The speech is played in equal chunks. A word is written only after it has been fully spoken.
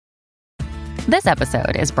This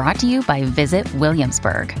episode is brought to you by Visit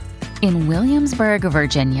Williamsburg. In Williamsburg,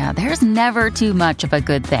 Virginia, there's never too much of a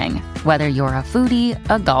good thing. Whether you're a foodie,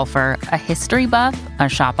 a golfer, a history buff, a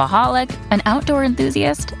shopaholic, an outdoor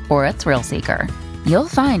enthusiast, or a thrill seeker, you'll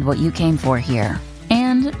find what you came for here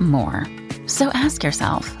and more. So ask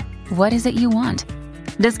yourself, what is it you want?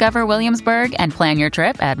 Discover Williamsburg and plan your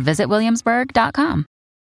trip at visitwilliamsburg.com.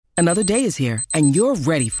 Another day is here, and you're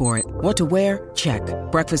ready for it. What to wear? Check.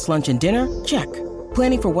 Breakfast, lunch, and dinner? Check.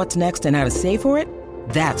 Planning for what's next and how to save for it?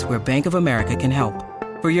 That's where Bank of America can help.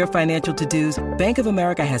 For your financial to-dos, Bank of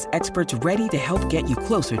America has experts ready to help get you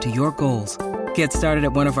closer to your goals. Get started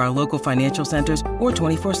at one of our local financial centers or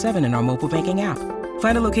 24/7 in our mobile banking app.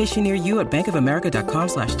 Find a location near you at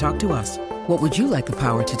bankofamerica.com/talktous. What would you like the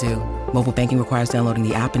power to do? Mobile banking requires downloading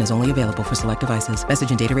the app and is only available for select devices.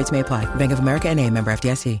 Message and data rates may apply. Bank of America N.A., member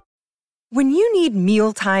FDIC. When you need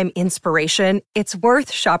mealtime inspiration, it's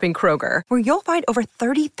worth shopping Kroger, where you'll find over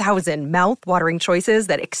 30,000 mouth-watering choices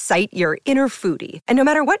that excite your inner foodie. And no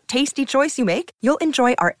matter what tasty choice you make, you'll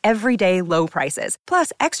enjoy our everyday low prices,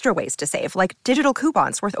 plus extra ways to save, like digital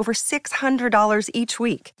coupons worth over $600 each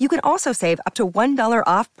week. You can also save up to $1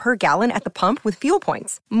 off per gallon at the pump with fuel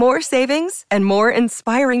points. More savings and more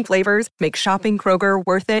inspiring flavors make shopping Kroger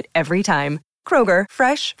worth it every time. Kroger,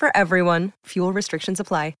 fresh for everyone. Fuel restrictions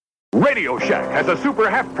apply. Radio Shack has a super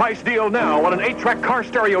half-price deal now on an 8-track car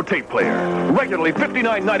stereo tape player. Regularly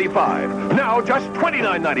 $59.95. Now just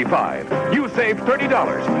 $29.95. You save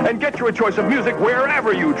 $30 and get you a choice of music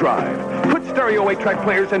wherever you drive. Put stereo 8-track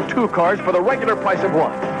players in 2 cars for the regular price of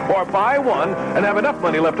 1. Or buy 1 and have enough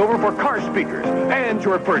money left over for car speakers and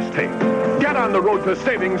your first tape. Get on the road to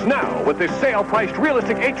savings now with this sale-priced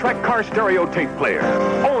realistic 8-track car stereo tape player.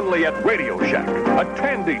 Only at Radio Shack, a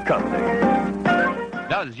Tandy company.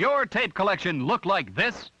 Does your tape collection look like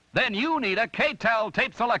this? Then you need a K-Tel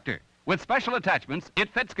tape selector. With special attachments,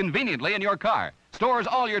 it fits conveniently in your car, stores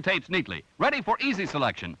all your tapes neatly, ready for easy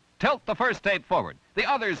selection. Tilt the first tape forward. The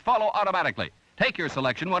others follow automatically. Take your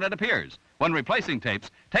selection when it appears. When replacing tapes,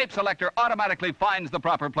 Tape Selector automatically finds the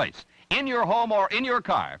proper place. In your home or in your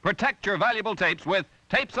car, protect your valuable tapes with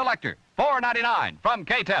Tape Selector. $4.99 from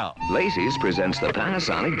K-Tel. Lacey's presents the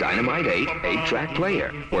Panasonic Dynamite 8 8-track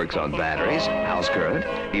player. Works on batteries, house current,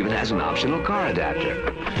 even has an optional car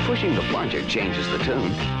adapter. Pushing the plunger changes the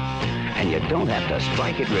tune, and you don't have to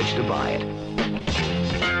strike it rich to buy it.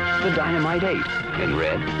 The Dynamite 8 in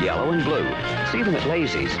red, yellow, and blue. See them at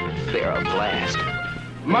Lacey's. They're a blast.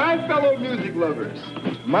 My fellow music lovers,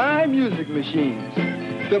 my music machines,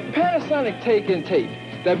 the Panasonic Take and Tape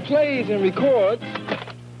that plays and records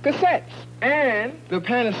cassettes, and the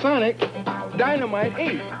Panasonic Dynamite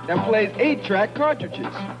 8 that plays 8-track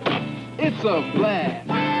cartridges. It's a blast.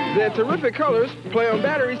 Their terrific colors play on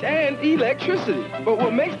batteries and electricity. But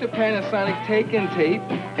what makes the Panasonic Take and Tape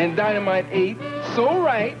and Dynamite 8 so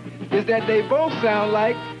right is that they both sound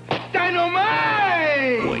like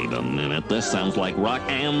dynamite! Wait a minute, this sounds like rock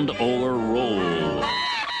and or roll.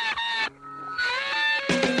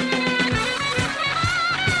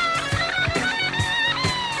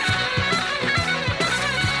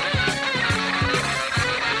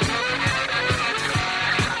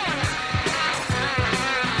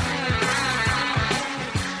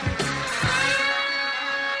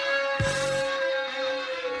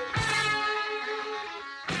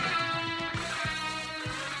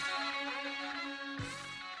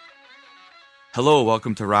 Hello,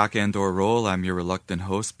 welcome to Rock and or Roll. I'm your reluctant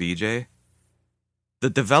host, BJ. The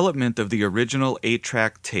development of the original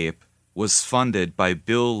 8-track tape was funded by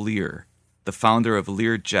Bill Lear, the founder of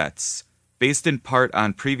Learjets, based in part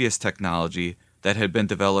on previous technology that had been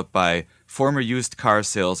developed by former used car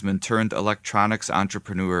salesman turned electronics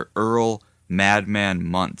entrepreneur Earl Madman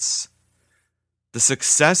Muntz. The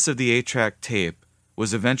success of the 8-track tape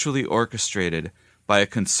was eventually orchestrated by a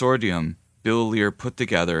consortium Bill Lear put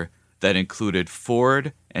together that included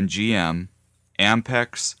Ford and GM,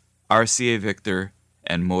 Ampex, RCA Victor,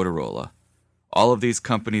 and Motorola. All of these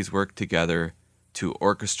companies worked together to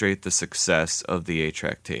orchestrate the success of the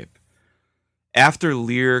 8-track tape. After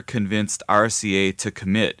Lear convinced RCA to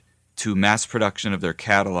commit to mass production of their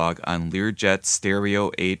catalog on Learjet Stereo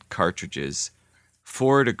 8 cartridges,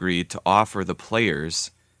 Ford agreed to offer the players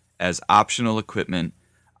as optional equipment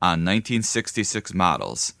on 1966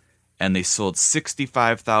 models, and they sold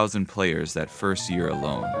 65,000 players that first year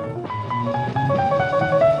alone.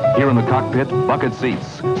 Here in the cockpit, bucket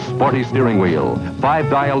seats, sporty steering wheel,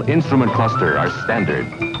 5-dial instrument cluster are standard.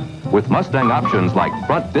 With Mustang options like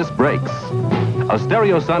front disc brakes, a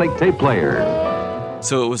Stereosonic tape player.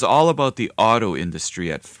 So it was all about the auto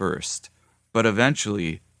industry at first, but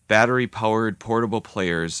eventually battery-powered portable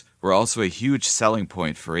players were also a huge selling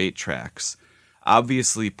point for 8-tracks.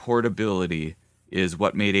 Obviously, portability is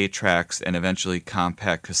what made 8-tracks and eventually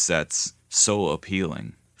compact cassettes so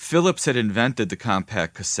appealing. Philips had invented the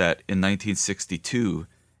compact cassette in 1962,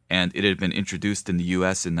 and it had been introduced in the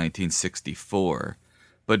U.S. in 1964.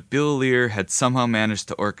 But Bill Lear had somehow managed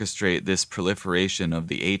to orchestrate this proliferation of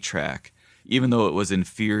the 8-track, even though it was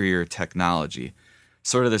inferior technology,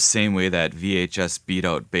 sort of the same way that VHS beat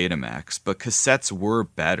out Betamax. But cassettes were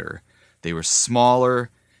better. They were smaller,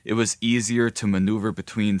 it was easier to maneuver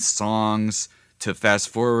between songs, to fast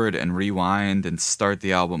forward and rewind and start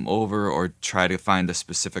the album over or try to find a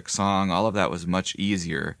specific song. All of that was much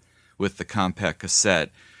easier with the compact cassette.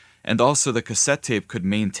 And also the cassette tape could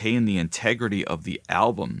maintain the integrity of the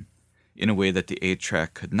album in a way that the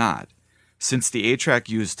 8-track could not. Since the 8-track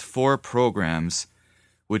used 4 programs,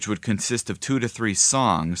 which would consist of 2 to 3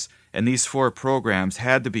 songs, and these 4 programs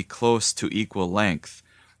had to be close to equal length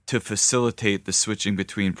to facilitate the switching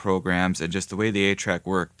between programs and just the way the 8-track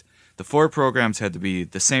worked. The 4 programs had to be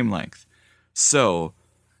the same length. So,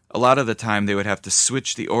 a lot of the time they would have to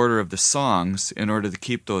switch the order of the songs in order to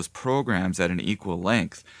keep those programs at an equal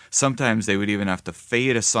length. Sometimes they would even have to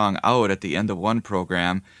fade a song out at the end of one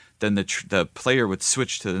program, then the player would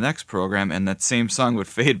switch to the next program, and that same song would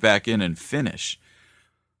fade back in and finish.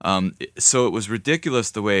 So it was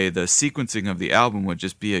ridiculous the way the sequencing of the album would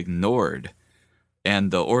just be ignored,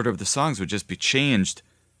 and the order of the songs would just be changed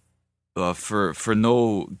for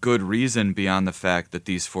no good reason beyond the fact that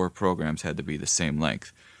these 4 programs had to be the same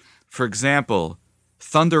length. For example,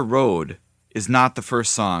 Thunder Road is not the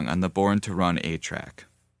first song on the Born to Run 8-track.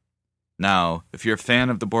 Now, if you're a fan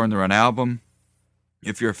of the Born to Run album,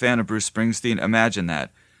 if you're a fan of Bruce Springsteen, imagine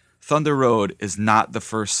that. Thunder Road is not the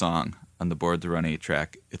first song on the Born to Run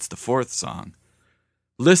 8-track. It's the 4th song.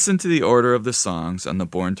 Listen to the order of the songs on the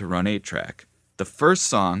Born to Run 8-track. The first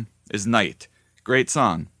song is Night. Great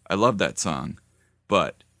song. I love that song.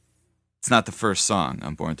 But it's not the first song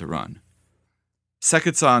on Born to Run.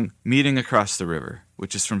 Second song, Meeting Across the River,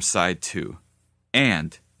 which is from side 2.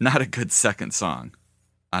 And not a good second song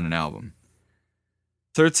on an album.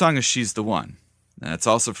 Third song is She's the One. And that's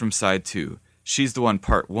also from side 2. She's the One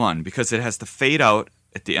part 1, because it has to fade out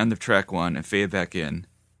at the end of track 1 and fade back in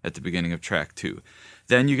at the beginning of track 2.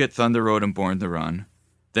 Then you get Thunder Road and Born to Run.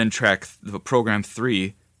 Then program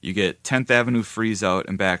 3, you get 10th Avenue Freeze Out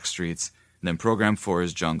and Backstreets. And then program 4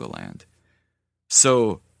 is Jungle Land.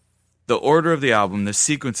 So the order of the album, the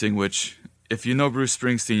sequencing, which if you know Bruce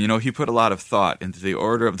Springsteen, you know he put a lot of thought into the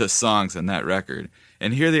order of the songs on that record.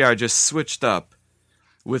 And here they are just switched up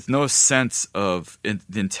with no sense of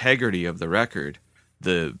the integrity of the record,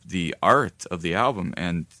 the art of the album,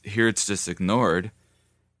 and here it's just ignored.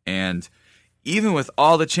 And even with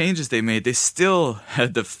all the changes they made, they still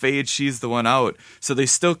had to fade She's the One out, so they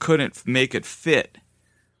still couldn't make it fit.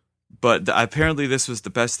 But apparently this was the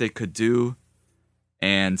best they could do,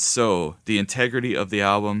 and so the integrity of the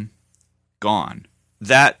album, gone.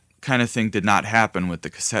 That kind of thing did not happen with the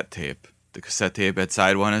cassette tape. The cassette tape had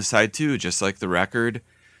side 1 and side 2, just like the record.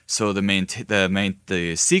 So the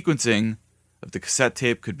sequencing of the cassette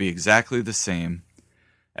tape could be exactly the same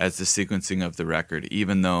as the sequencing of the record,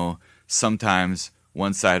 even though sometimes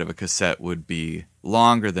one side of a cassette would be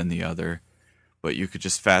longer than the other, but you could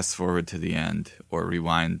just fast forward to the end or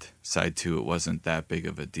rewind side 2. It wasn't that big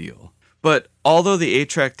of a deal. But although the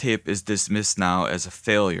 8-track tape is dismissed now as a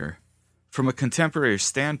failure, from a contemporary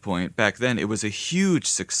standpoint, back then it was a huge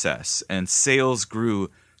success, and sales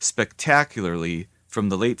grew spectacularly from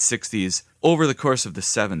the late 60s over the course of the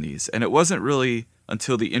 70s. And it wasn't really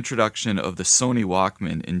until the introduction of the Sony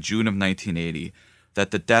Walkman in June of 1980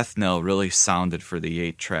 that the death knell really sounded for the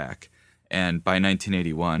 8-track. And by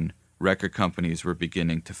 1981, record companies were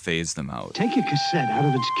beginning to phase them out. Take a cassette out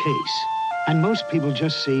of its case, and most people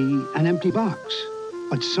just see an empty box.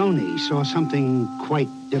 But Sony saw something quite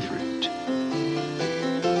different.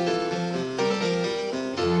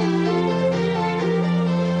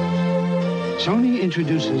 Sony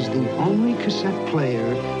introduces the only cassette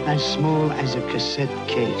player as small as a cassette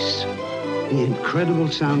case. The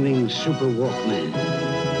incredible sounding Super Walkman.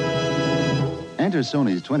 Enter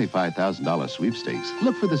Sony's $25,000 sweepstakes.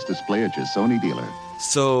 Look for this display at your Sony dealer.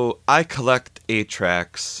 So I collect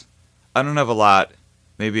 8-tracks. I don't have a lot,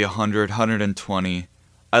 maybe 100, 120.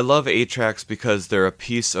 I love 8-tracks because they're a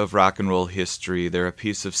piece of rock and roll history. They're a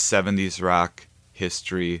piece of 70s rock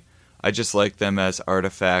history. I just like them as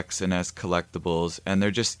artifacts and as collectibles, and they're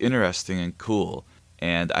just interesting and cool.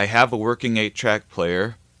 And I have a working 8-track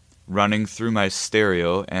player running through my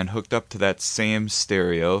stereo, and hooked up to that same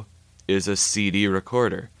stereo is a CD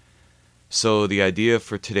recorder. So the idea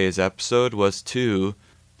for today's episode was to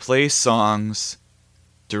play songs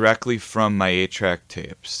directly from my 8-track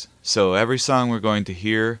tapes. So every song we're going to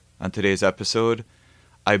hear on today's episode,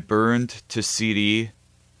 I burned to CD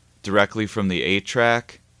directly from the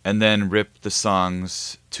 8-track and then ripped the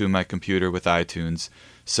songs to my computer with iTunes.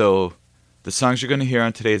 So the songs you're going to hear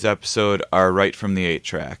on today's episode are right from the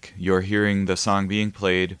 8-track. You're hearing the song being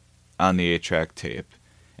played on the 8-track tape.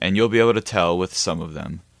 And you'll be able to tell with some of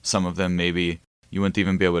them. Some of them maybe you wouldn't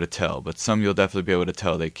even be able to tell, but some you'll definitely be able to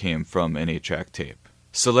tell they came from an 8-track tape.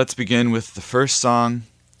 So let's begin with the first song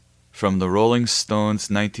from the Rolling Stones'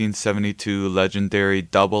 1972 legendary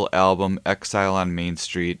double album Exile on Main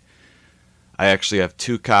Street. I actually have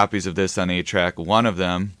 2 copies of this on 8-track. One of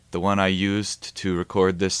them, the one I used to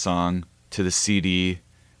record this song to the CD,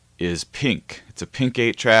 is pink. It's a pink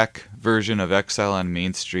 8-track version of Exile on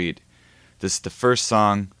Main Street. This is the first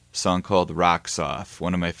song called Rocks Off,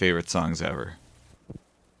 one of my favorite songs ever.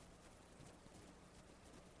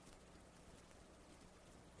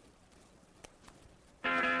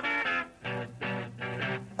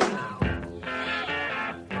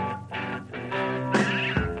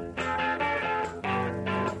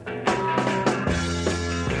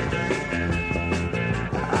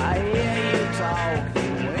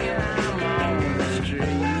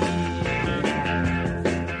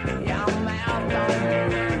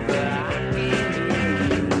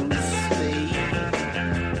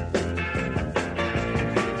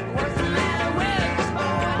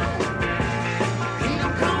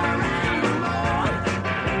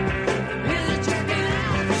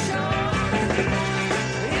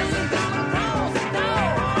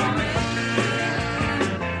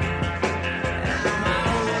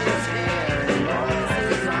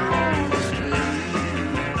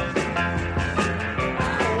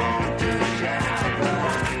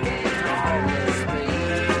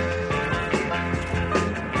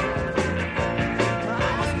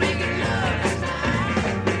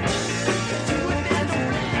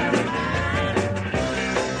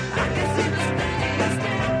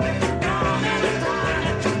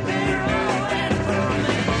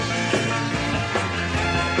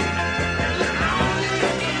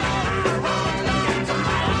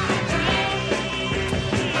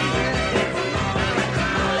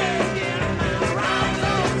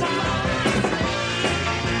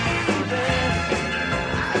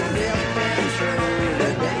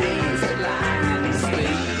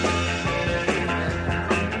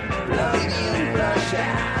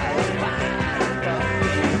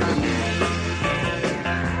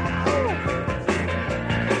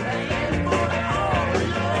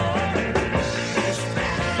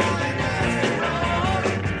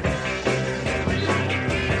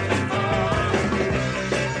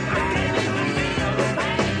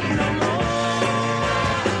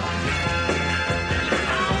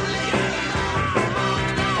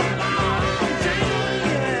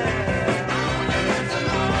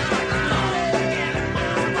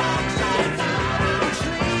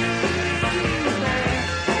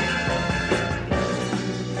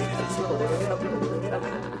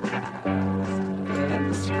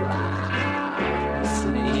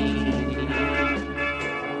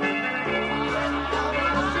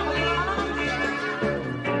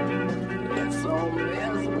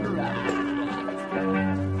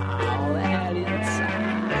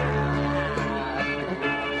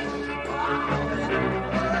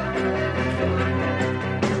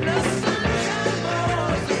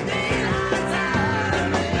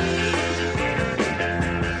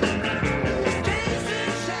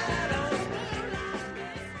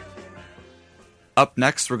 Up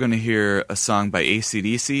next, we're going to hear a song by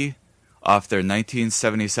AC/DC off their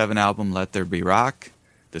 1977 album Let There Be Rock.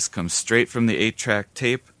 This comes straight from the 8-track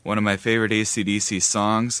tape, one of my favorite AC/DC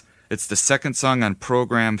songs. It's the second song on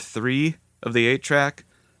Program 3 of the 8-track,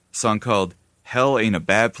 a song called Hell Ain't a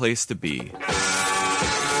Bad Place to Be.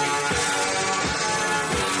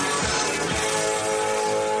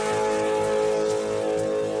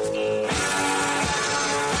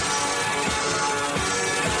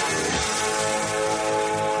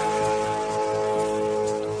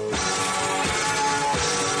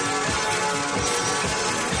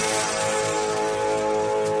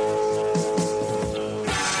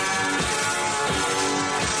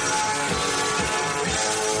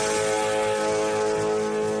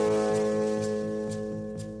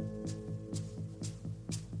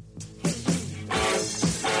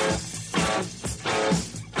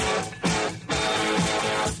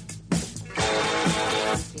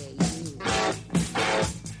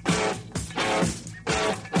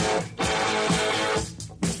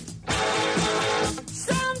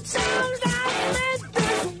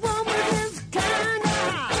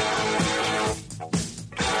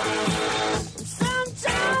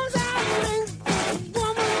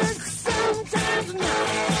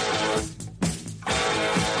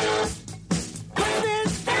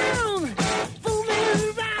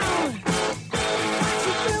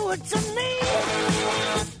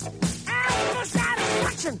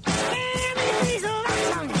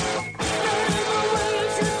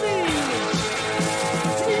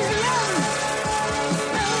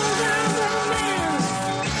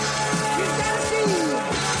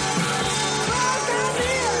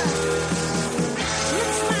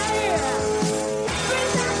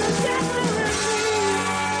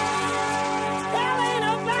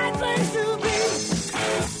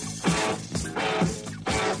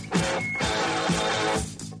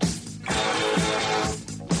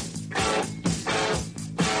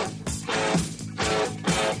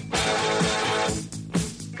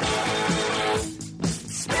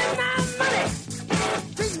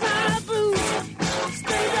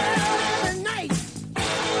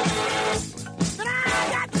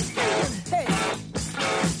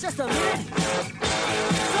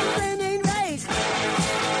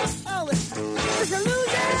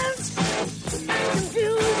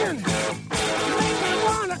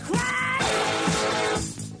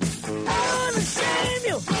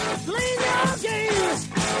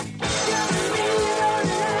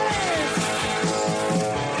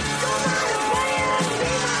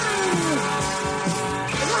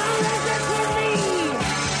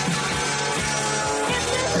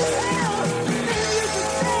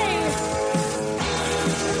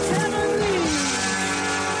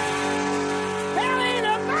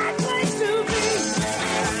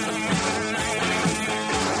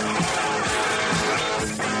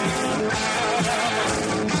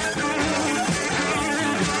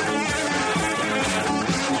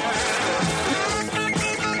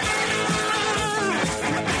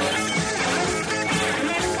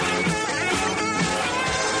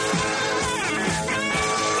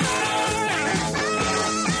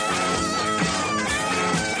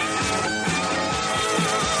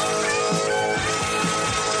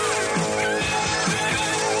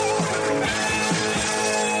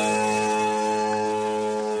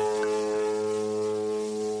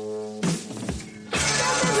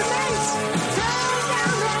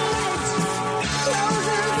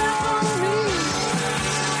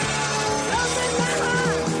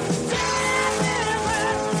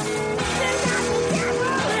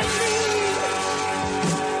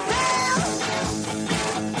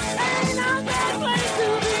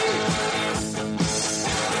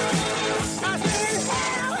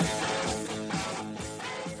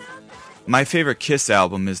 My favorite Kiss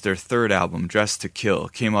album is their third album, Dressed to Kill.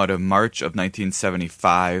 Came out in March of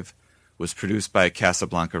 1975. Was produced by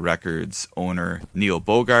Casablanca Records owner Neil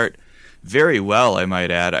Bogart. Very well, I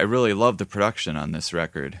might add. I really love the production on this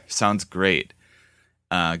record. Sounds great.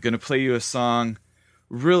 Gonna play you a song.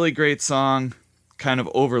 Really great song. Kind of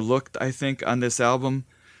overlooked, I think, on this album.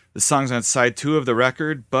 The song's on side 2 of the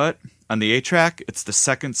record, but on the 8-track, it's the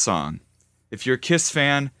second song. If you're a Kiss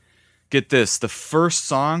fan, get this. The first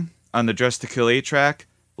song on the Dressed to Kill 8-track,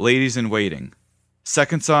 Ladies in Waiting.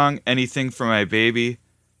 Second song, Anything for My Baby.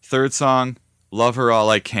 Third song, Love Her All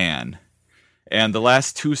I Can. And the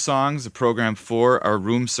last 2 songs of Program 4 are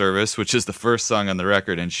Room Service, which is the first song on the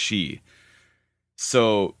record, and She.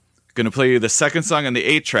 So, going to play you the second song on the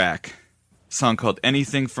 8-track, a song called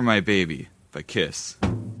Anything for My Baby by Kiss.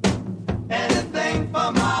 Anything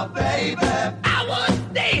for my baby, I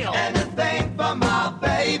would steal. Anything for my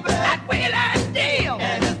baby, that will I steal.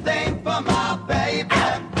 Anything for my baby.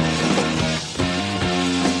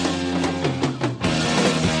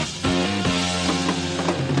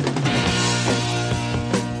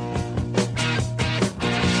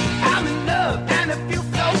 I'm in love and it feels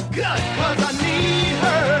so good, 'cause I need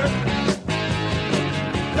her.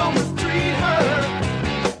 Don't mistreat her.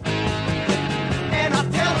 And I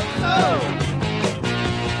tell her so.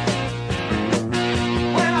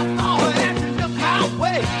 When I saw her and she looked my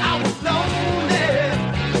way, I was lonely.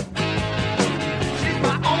 She's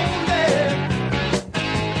my only.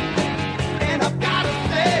 And I've gotta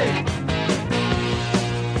say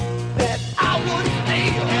that I wouldn't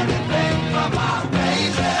steal anything from my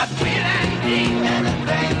baby. I will and need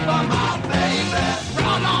anything from my baby.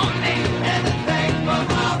 Run on me, anything from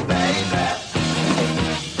my baby.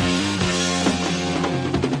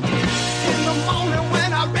 In the morning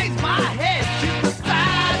when I raise my head, she's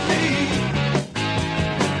beside me.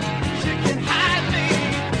 She can hide me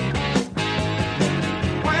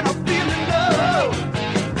when I'm feeling low.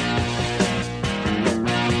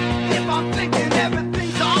 If I'm thinking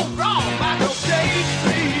everything's all wrong, I don't shake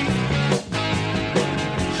me.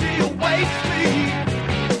 She awakes me.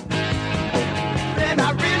 Then I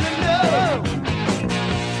really know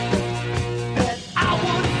that I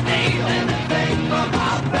would steal anything from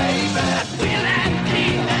my baby. Will and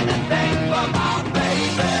need anything from my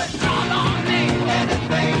baby. Run on me,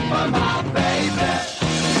 anything from my baby.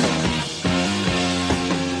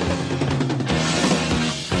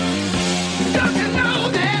 Don't you know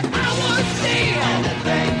that I would steal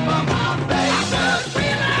anything from my baby? I would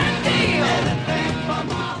will and steal anything from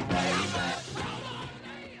my baby.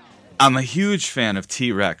 I'm a huge fan of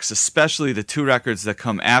T-Rex, especially the 2 records that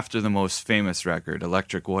come after the most famous record,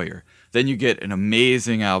 Electric Warrior. Then you get an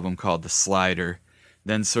amazing album called The Slider.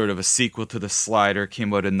 Then sort of a sequel to The Slider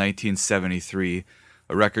came out in 1973,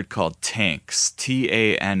 a record called Tanks,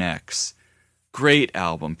 T-A-N-X. Great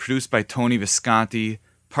album, produced by Tony Visconti,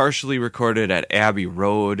 partially recorded at Abbey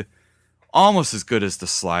Road. Almost as good as The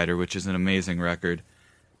Slider, which is an amazing record.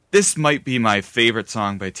 This might be my favorite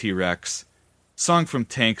song by T-Rex. Song from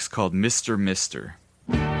Tanks called Mr. Mister.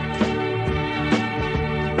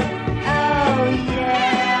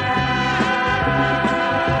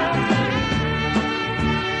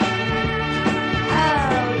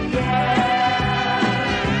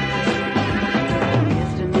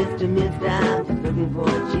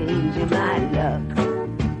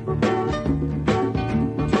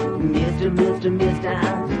 Mister,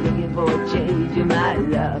 I'm looking for a change in my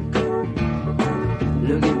luck.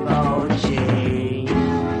 Looking for a change.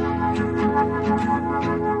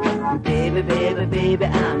 Baby,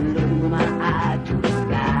 I'm looking with my eye to the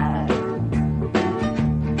sky.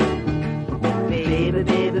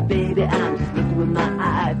 Baby, I'm just looking with my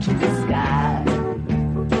eye to the sky.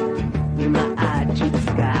 With my eye to the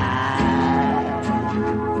sky.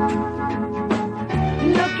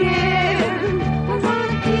 Looking, I'm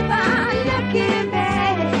gonna keep on looking,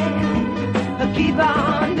 baby. Keep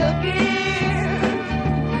on looking.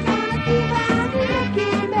 I'm gonna keep on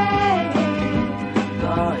looking, baby.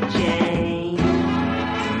 For a change.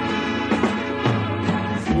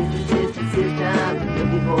 Sister, I'm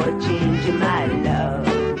looking for a change in my love.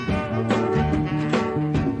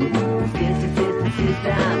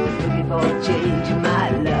 Sister, I'm looking for a change in my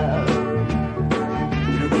love.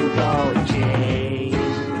 Looking for a change.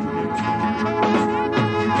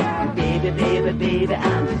 Baby,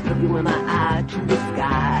 I'm just looking with my eye to the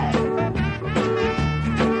sky.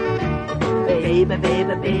 Baby,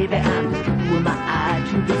 I'm just looking with my eye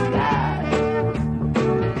to the sky.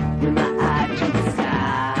 With my eye to the sky.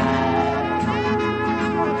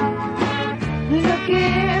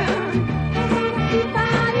 Looking, keep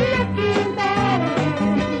on looking,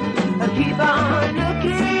 baby. Keep on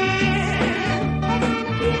looking.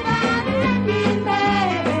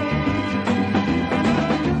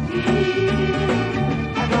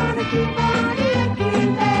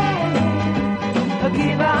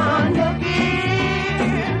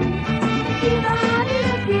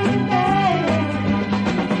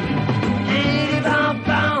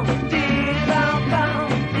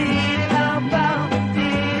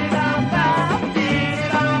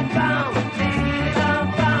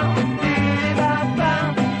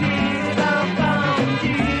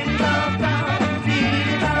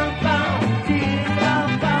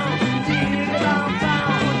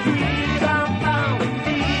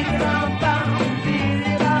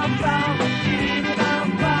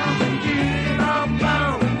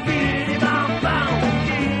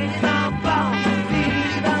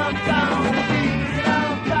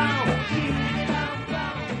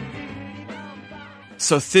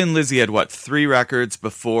 So Thin Lizzy had, 3 records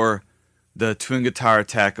before the twin guitar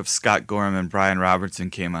attack of Scott Gorham and Brian Robertson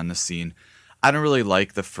came on the scene. I don't really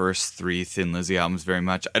like the first 3 Thin Lizzy albums very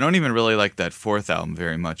much. I don't even really like that 4th album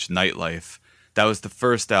very much, Nightlife. That was the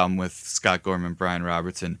first album with Scott Gorham and Brian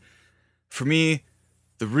Robertson. For me,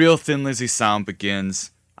 the real Thin Lizzy sound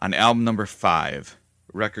begins on album number 5,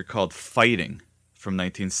 a record called Fighting from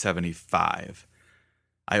 1975.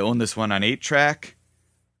 I own this one on 8-track.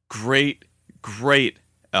 Great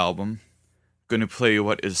album. I'm going to play you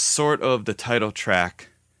what is sort of the title track,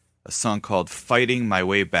 a song called Fighting My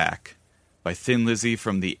Way Back by Thin Lizzy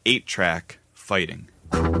from the 8-track Fighting.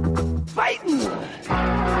 Fighting!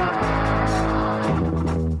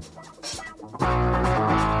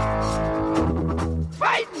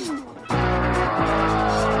 Fighting!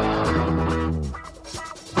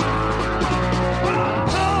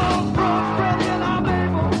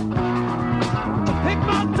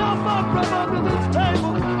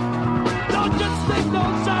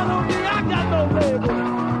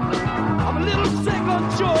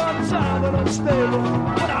 Unstable,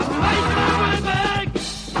 but I'm fighting my way back.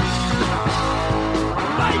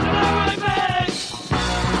 Fighting my way back.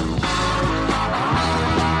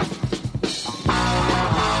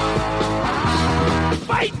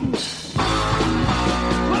 Fighting.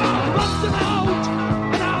 Well, I'm busting out,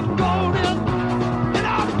 and I'm going in, and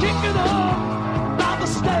I'm kicking up. Now the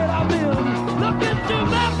state I'm in, looking to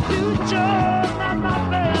my future, not my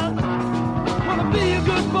past. Wanna be a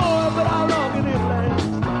good boy, but how long can it last?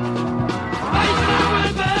 Fighting my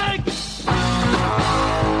way back.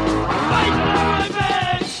 Fighting my way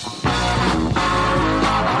back.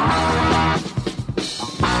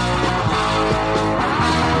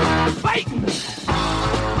 Fighting.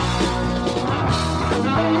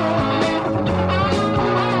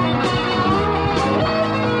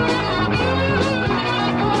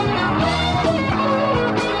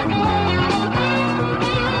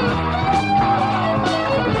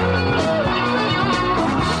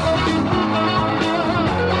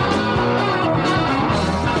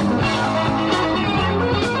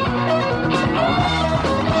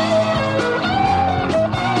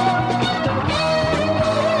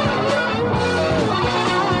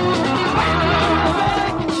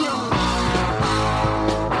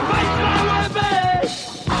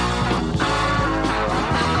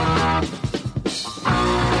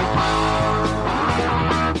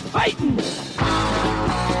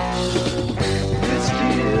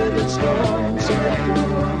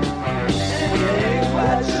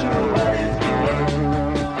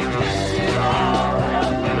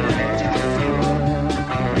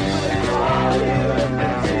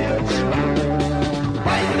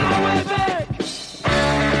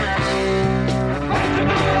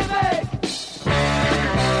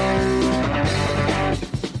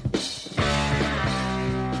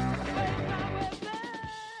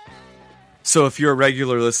 So if you're a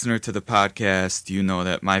regular listener to the podcast, you know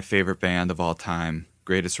that my favorite band of all time,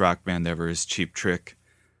 greatest rock band ever, is Cheap Trick.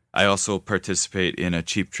 I also participate in a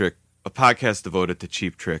podcast devoted to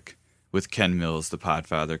Cheap Trick with Ken Mills, the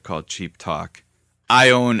Podfather, called Cheap Talk. I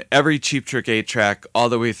own every Cheap Trick 8-track all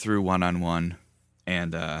the way through One on One,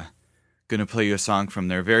 and gonna play you a song from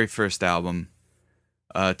their very first album.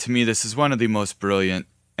 To me, this is one of the most brilliant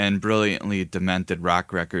and brilliantly demented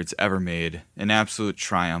rock records ever made. An absolute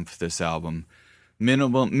triumph, this album.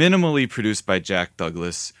 Minimally produced by Jack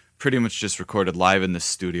Douglas, pretty much just recorded live in the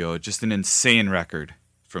studio. Just an insane record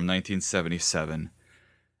from 1977.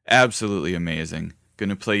 Absolutely amazing.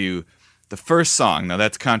 Gonna play you the first song. Now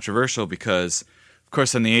that's controversial because, of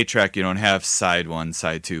course, on the 8-track you don't have side 1,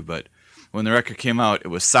 side 2, but when the record came out, it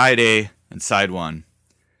was side A and side 1.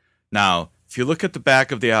 Now, if you look at the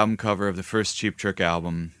back of the album cover of the first Cheap Trick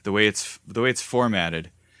album, the way it's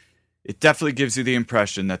formatted, it definitely gives you the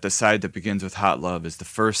impression that the side that begins with Hot Love is the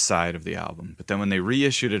first side of the album. But then when they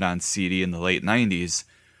reissued it on CD in the late 90s,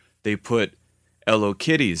 they put Hello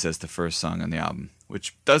Kitties as the first song on the album,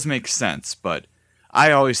 which does make sense, but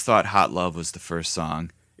I always thought Hot Love was the first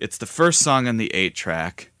song. It's the first song on the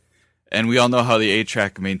 8-track, and we all know how the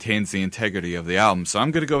 8-track maintains the integrity of the album, so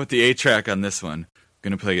I'm going to go with the 8-track on this one. I'm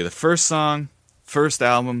going to play you the first song, first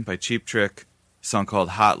album by Cheap Trick, a song called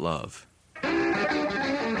Hot Love.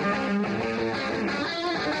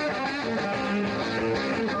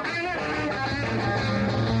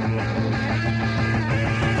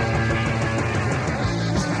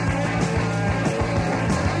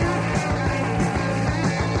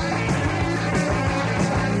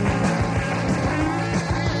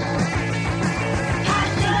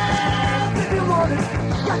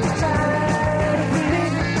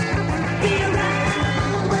 Be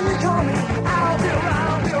around when you call me. I'll be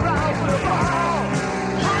around,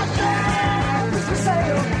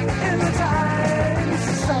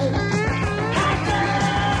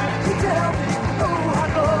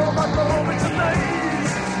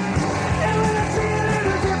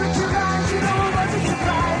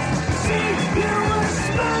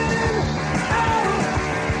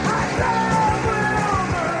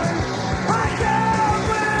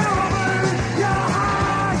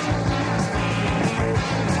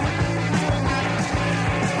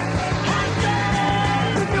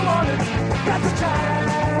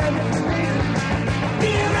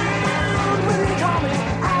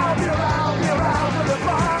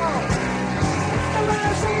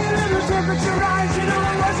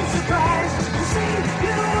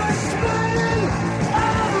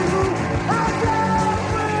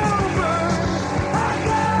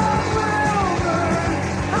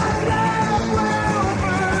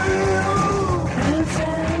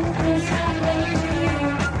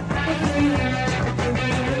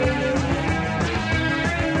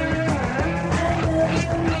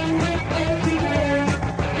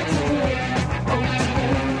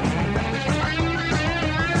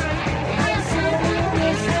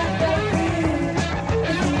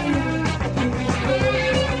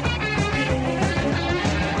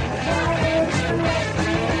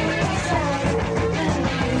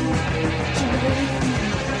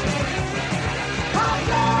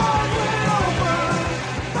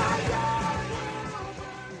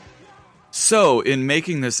 So, in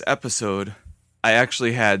making this episode, I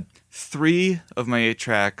actually had 3 of my 8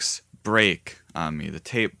 tracks break on me. The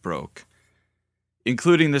tape broke,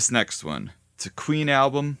 including this next one. It's a Queen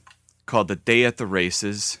album called The Day at the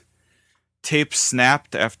Races. Tape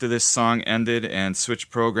snapped after this song ended and switched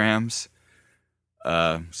programs. So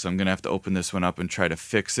I'm going to have to open this one up and try to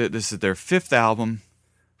fix it. This is their 5th album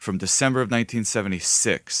from December of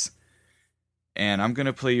 1976. And I'm going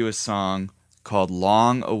to play you a song called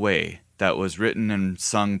Long Away that was written and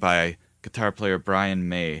sung by guitar player Brian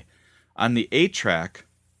May. On the 8-track,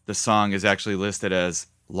 the song is actually listed as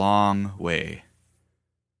Long Way.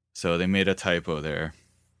 So they made a typo there.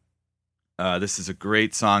 This is a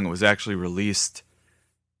great song. It was actually released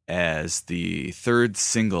as the 3rd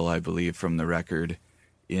single, I believe, from the record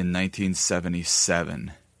in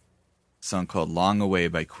 1977. A song called Long Away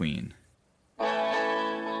by Queen.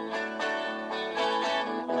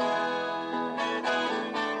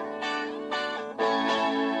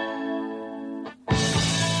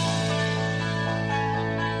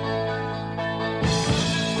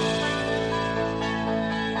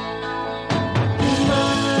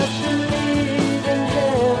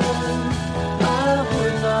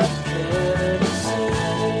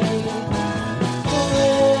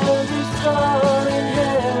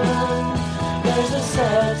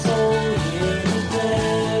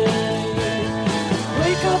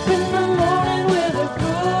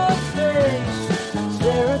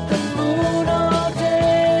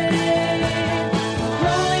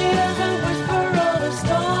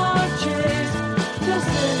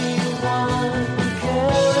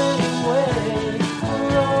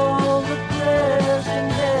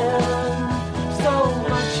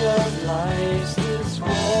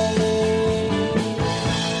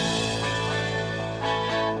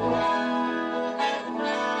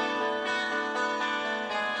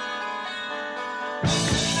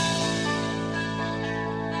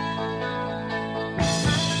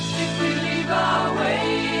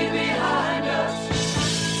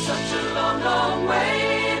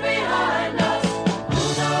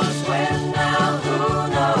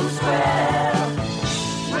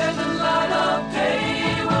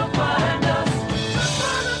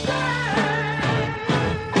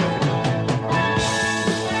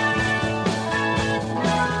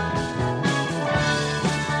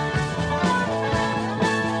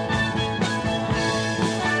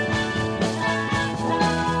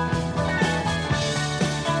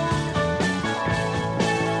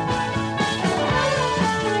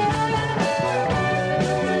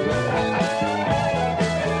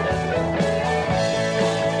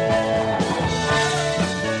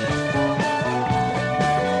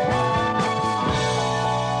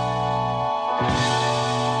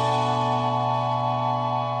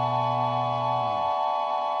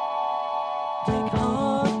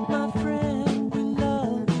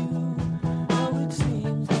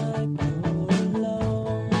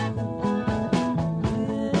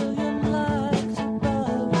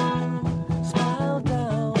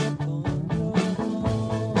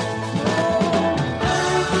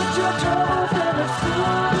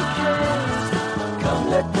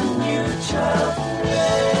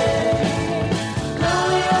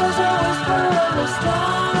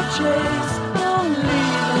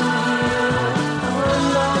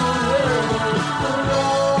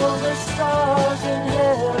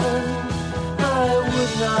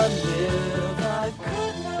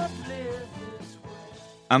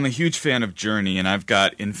 I'm a huge fan of Journey, and I've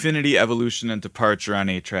got Infinity, Evolution, and Departure on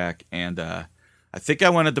 8-track, and I think I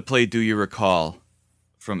wanted to play Do You Recall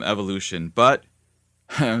from Evolution, but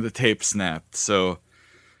the tape snapped, so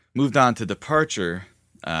moved on to Departure.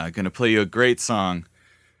 Going to play you a great song.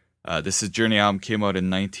 This is Journey album, came out in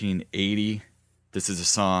 1980. This is a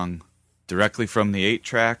song directly from the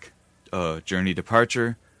 8-track, Journey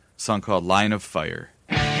Departure, a song called Line of Fire.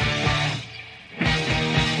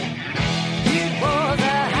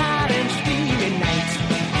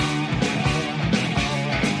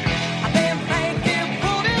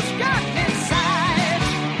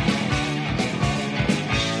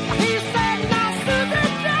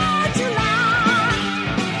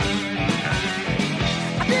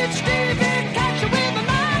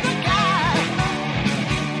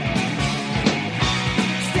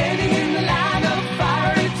 Standing in the line of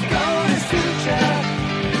fire, it's going to suit ya.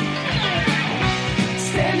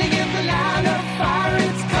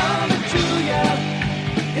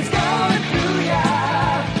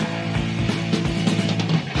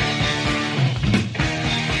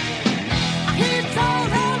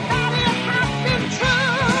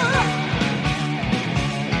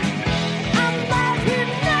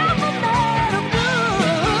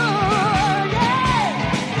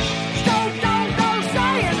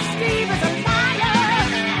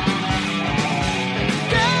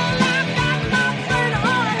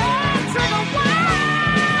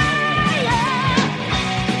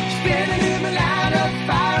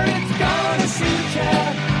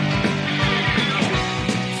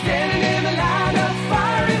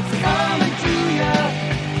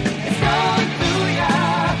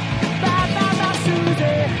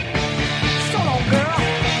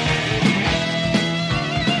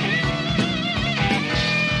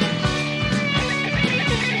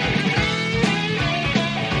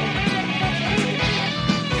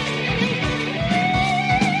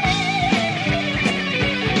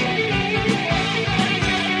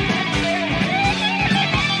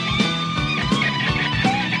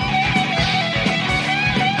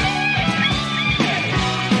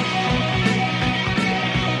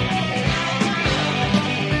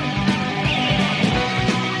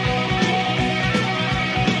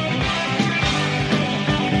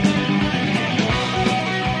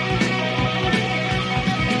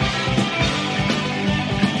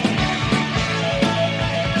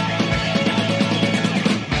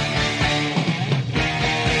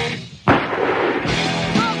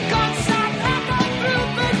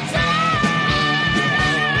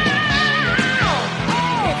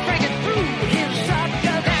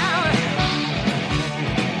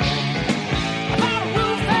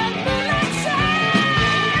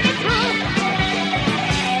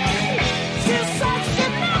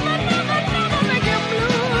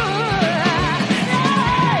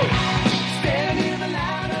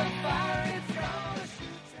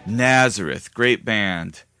 Nazareth, great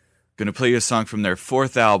band. Gonna play you a song from their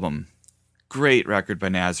 4th album. Great record by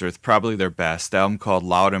Nazareth, probably their best. Album called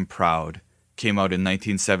Loud and Proud. Came out in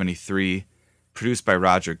 1973, produced by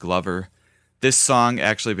Roger Glover. This song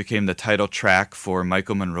actually became the title track for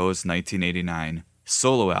Michael Monroe's 1989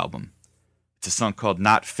 solo album. It's a song called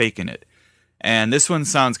Not Fakin' It. And this one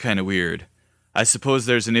sounds kind of weird. I suppose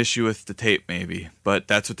there's an issue with the tape maybe, but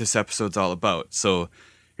that's what this episode's all about. So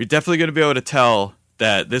you're definitely going to be able to tell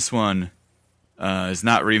that this one is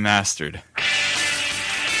not remastered.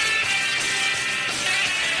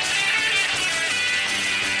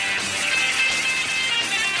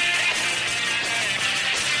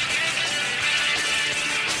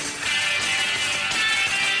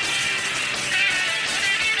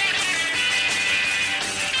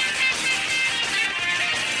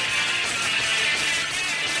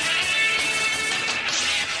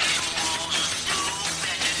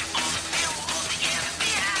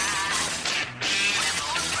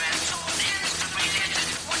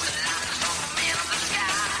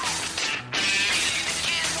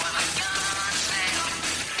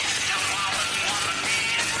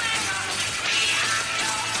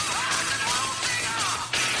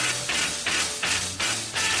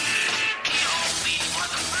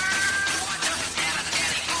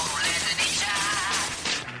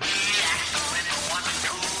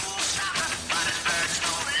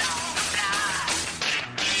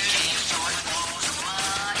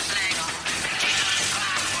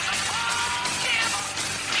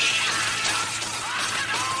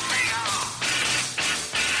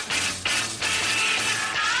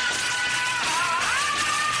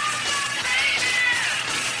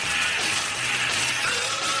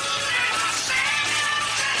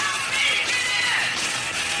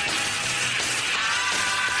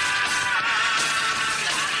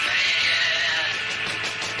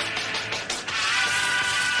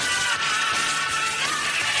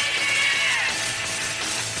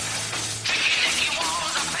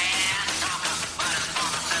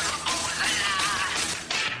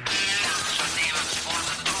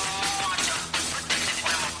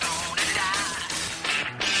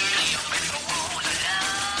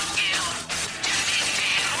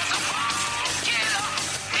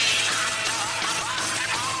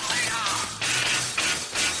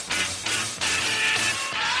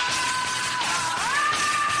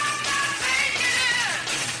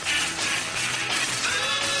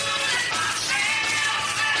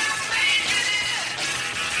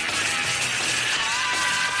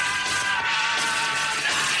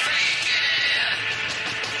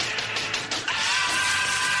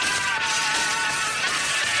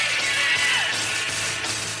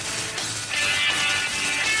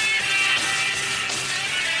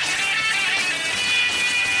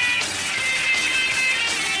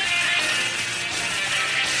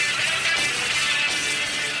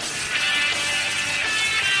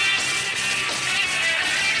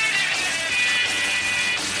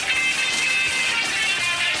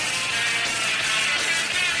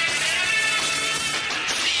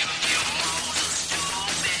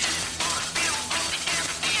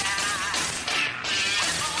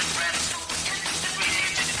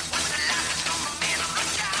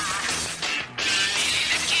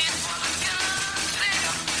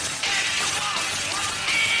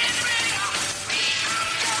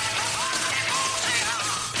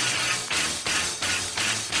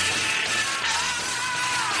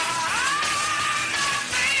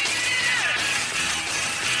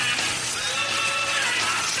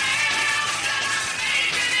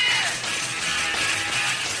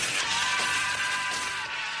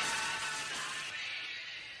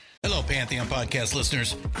 Pantheon podcast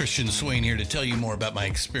listeners, Christian Swain here to tell you more about my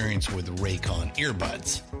experience with Raycon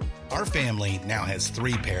earbuds. Our family now has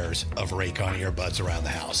 3 pairs of Raycon earbuds around the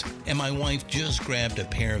house, and my wife just grabbed a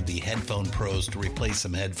pair of the Headphone Pros to replace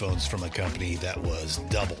some headphones from a company that was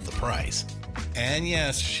double the price. And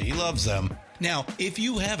yes, she loves them. Now, if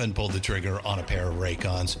you haven't pulled the trigger on a pair of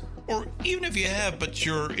Raycons, or even if you have but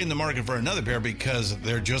you're in the market for another pair because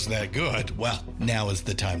they're just that good, well, now is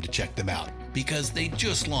the time to check them out, because they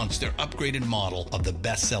just launched their upgraded model of the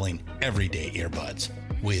best-selling everyday earbuds.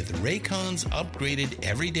 With Raycon's upgraded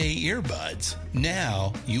everyday earbuds,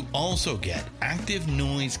 now you also get active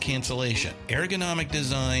noise cancellation, ergonomic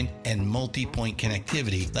design, and multi-point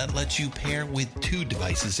connectivity that lets you pair with 2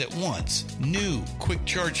 devices at once. New quick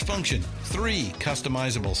charge function, 3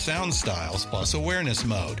 customizable sound styles, plus awareness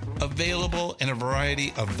mode. Available in a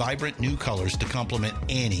variety of vibrant new colors to complement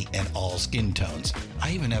any and all skin tones.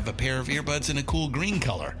 I even have a pair of earbuds in a cool green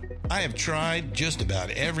color. I have tried just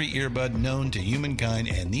about every earbud known to humankind,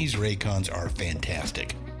 and these Raycons are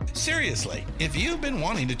fantastic. Seriously, if you've been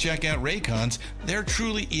wanting to check out Raycons, there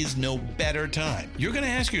truly is no better time. You're going to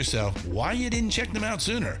ask yourself why you didn't check them out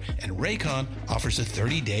sooner, and Raycon offers a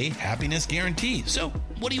 30-day happiness guarantee. So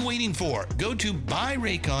what are you waiting for? Go to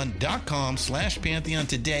buyraycon.com/Pantheon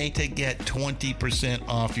today to get 20%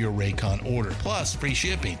 off your Raycon order, plus free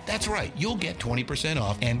shipping. That's right, you'll get 20%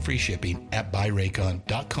 off and free shipping at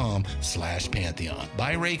buyraycon.com/Pantheon.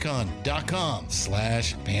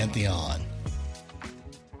 buyraycon.com/Pantheon.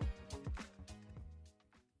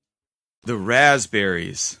 The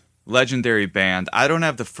Raspberries, legendary band. I don't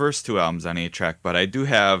have the first two albums on 8-track, but I do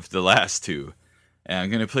have the last two. And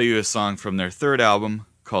I'm going to play you a song from their third album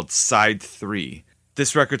called Side 3.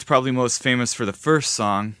 This record's probably most famous for the first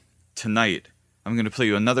song, Tonight. I'm going to play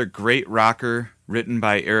you another great rocker written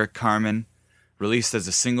by Eric Carmen, released as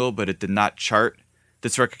a single, but it did not chart.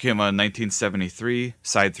 This record came out in 1973,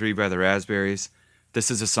 Side 3 by the Raspberries.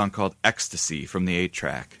 This is a song called Ecstasy from the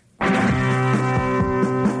 8-track.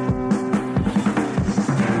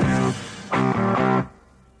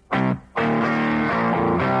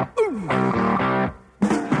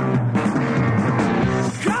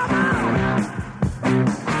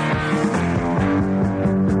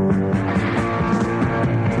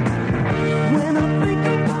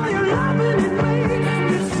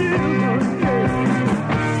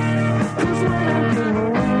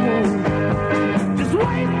 Just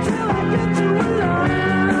wait till I get you alone.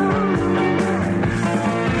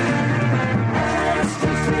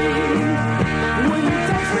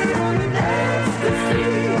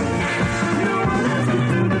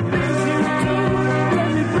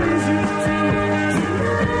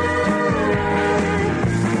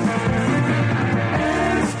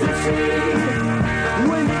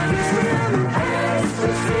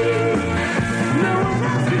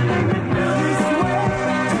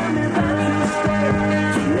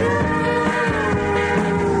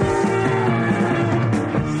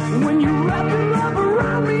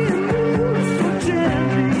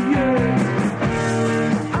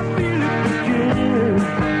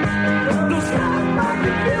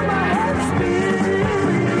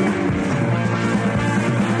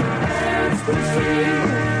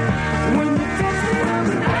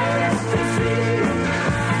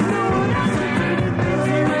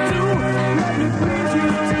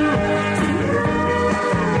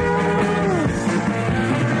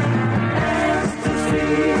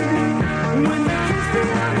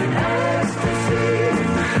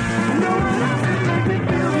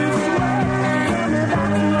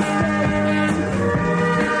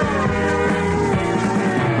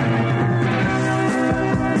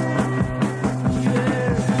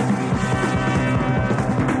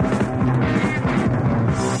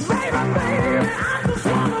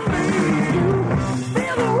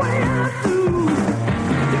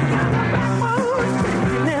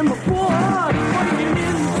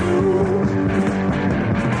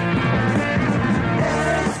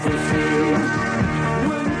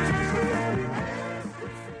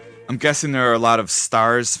 guessing there are a lot of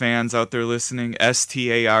Stars fans out there listening.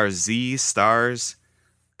 S-T-A-R-Z, Stars.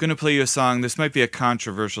 Gonna play you a song. This might be a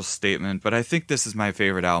controversial statement, but I think this is my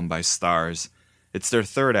favorite album by Stars. It's their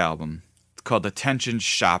third album. It's called Attention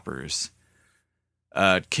Shoppers.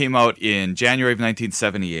 It came out in January of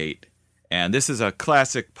 1978. And this is a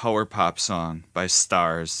classic power pop song by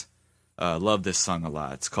Stars. Love this song a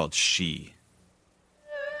lot. It's called She.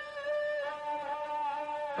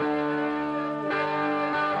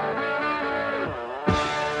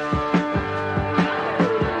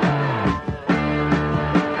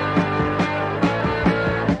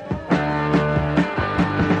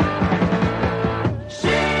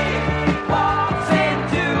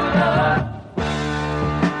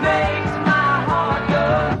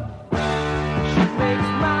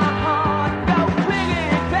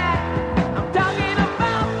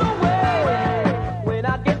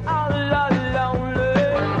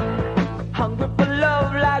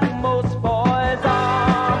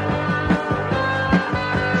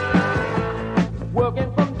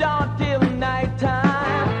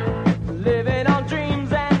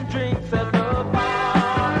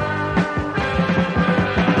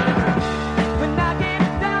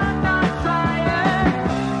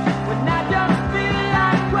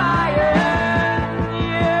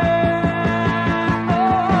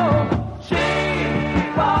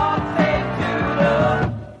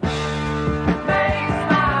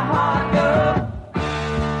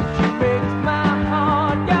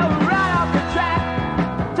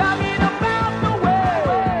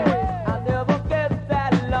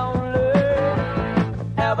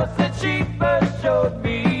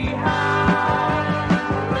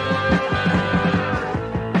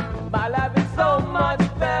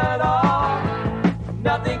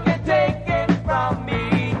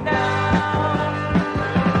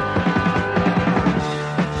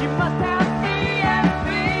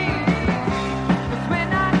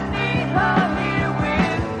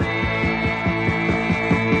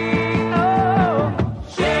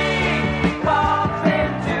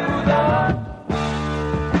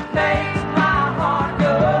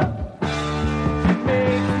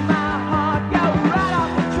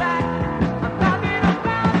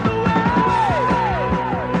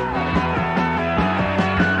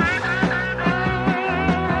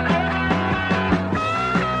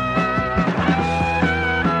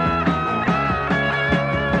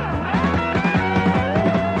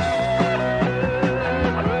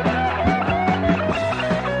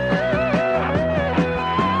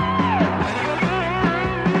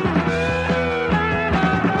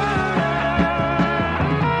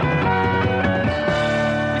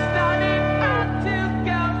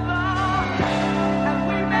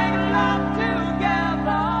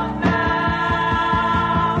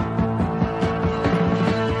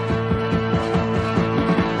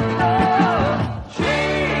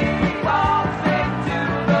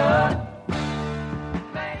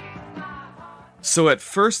 So at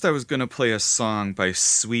first I was going to play a song by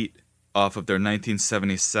Sweet off of their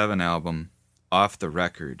 1977 album, Off the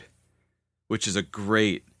Record, which is a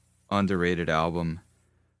great, underrated album.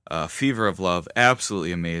 Fever of Love,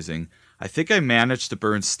 absolutely amazing. I think I managed to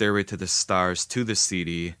burn Stairway to the Stars to the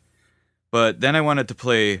CD, but then I really wanted to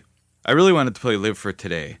play Live for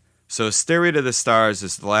Today. So Stairway to the Stars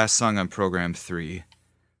is the last song on Program 3.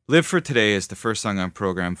 Live for Today is the first song on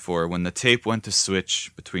Program 4. When the tape went to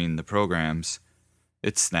switch between the programs,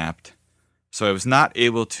 it snapped. So I was not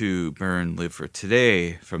able to burn Live for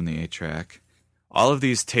Today from the 8-track. All of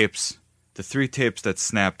these tapes, the 3 tapes that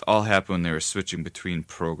snapped, all happened when they were switching between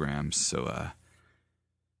programs. So I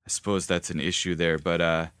suppose that's an issue there. But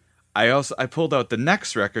I pulled out the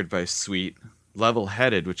next record by Sweet, Level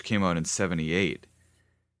Headed, which came out in 1978.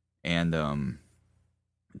 And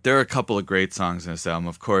there are a couple of great songs in this album.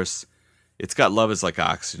 Of course, it's got Love Is Like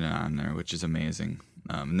Oxygen on there, which is amazing.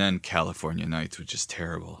 And then California Nights, which is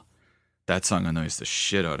terrible. That song annoys the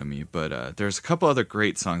shit out of me. But there's a couple other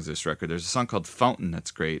great songs in this record. There's a song called Fountain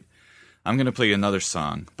that's great. I'm going to play another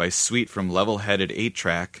song by Sweet from Level Headed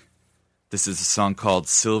 8-track. This is a song called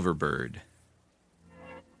Silver Bird.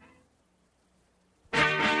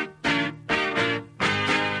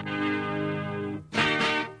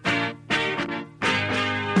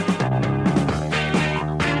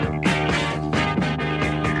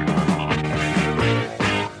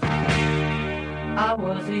 I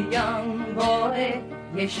was a young boy,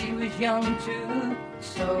 yeah, she was young too.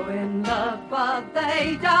 So in love, but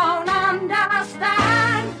they don't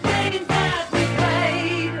understand things that we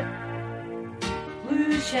played.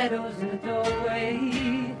 Blue shadows in the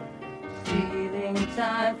doorway, stealing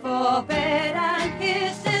time for bed and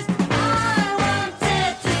kisses. I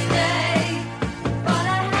wanted to stay, but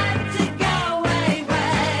I had to go away.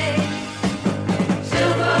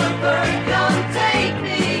 Silver bird, come take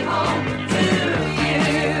me home to you.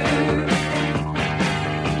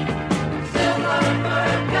 Silver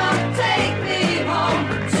bird, come take me home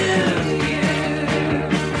to you.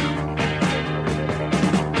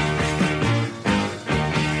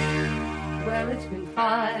 Well, it's been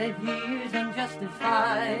 5 years, and just in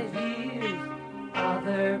 5 years,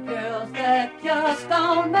 other girls that just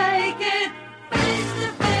don't make it face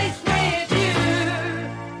to face with you.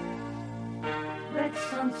 Red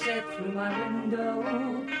sunset through my window,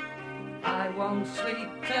 I won't sleep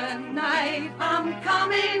tonight, I'm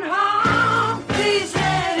coming home. Please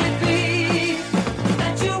let it be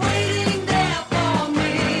that you're waiting there for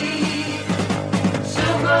me.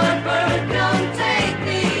 Silver bird, come take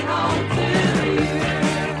me home to you.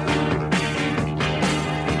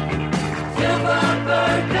 Silver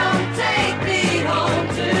bird, come take me home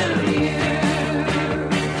to you.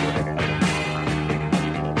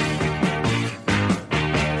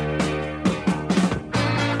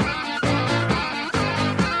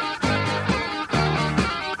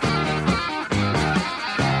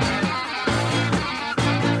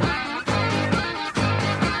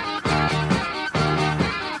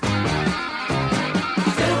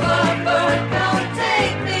 Silver bird, come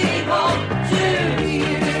take me home to you.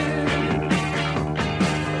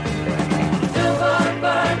 Silver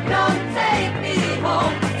bird, come take me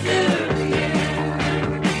home to you.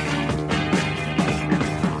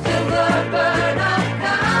 Silver bird, I'm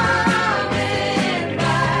coming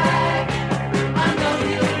back. I know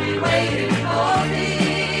you'll be waiting for me.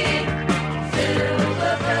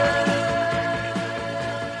 Silver bird.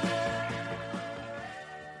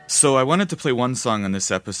 So I wanted to play one song on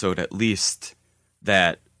this episode at least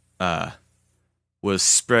that was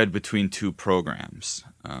spread between 2 programs.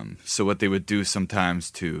 So what they would do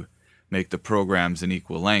sometimes to make the programs an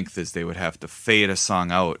equal length is they would have to fade a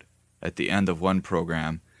song out at the end of one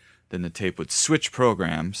program. Then the tape would switch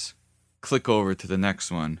programs, click over to the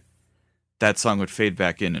next one. That song would fade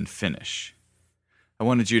back in and finish. I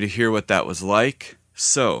wanted you to hear what that was like.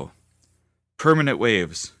 So, Permanent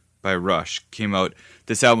Waves by Rush came out.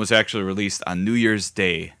 This album was actually released on New Year's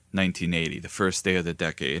Day, 1980, the first day of the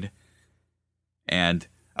decade. And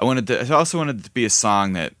I also wanted it to be a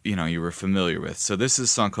song that, you were familiar with. So this is a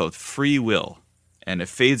song called Free Will. And it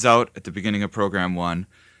fades out at the beginning of program 1.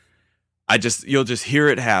 You'll just hear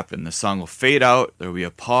it happen. The song will fade out, there will be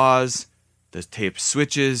a pause, the tape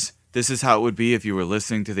switches. This is how it would be if you were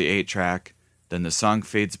listening to the 8-track. Then the song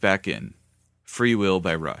fades back in. Free Will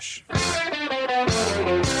by Rush.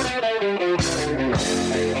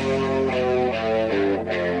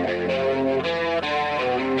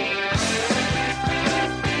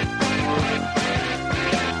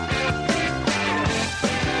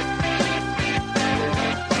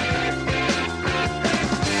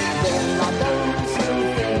 There are those who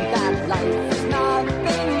think that life is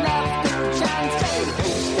nothing left to chance.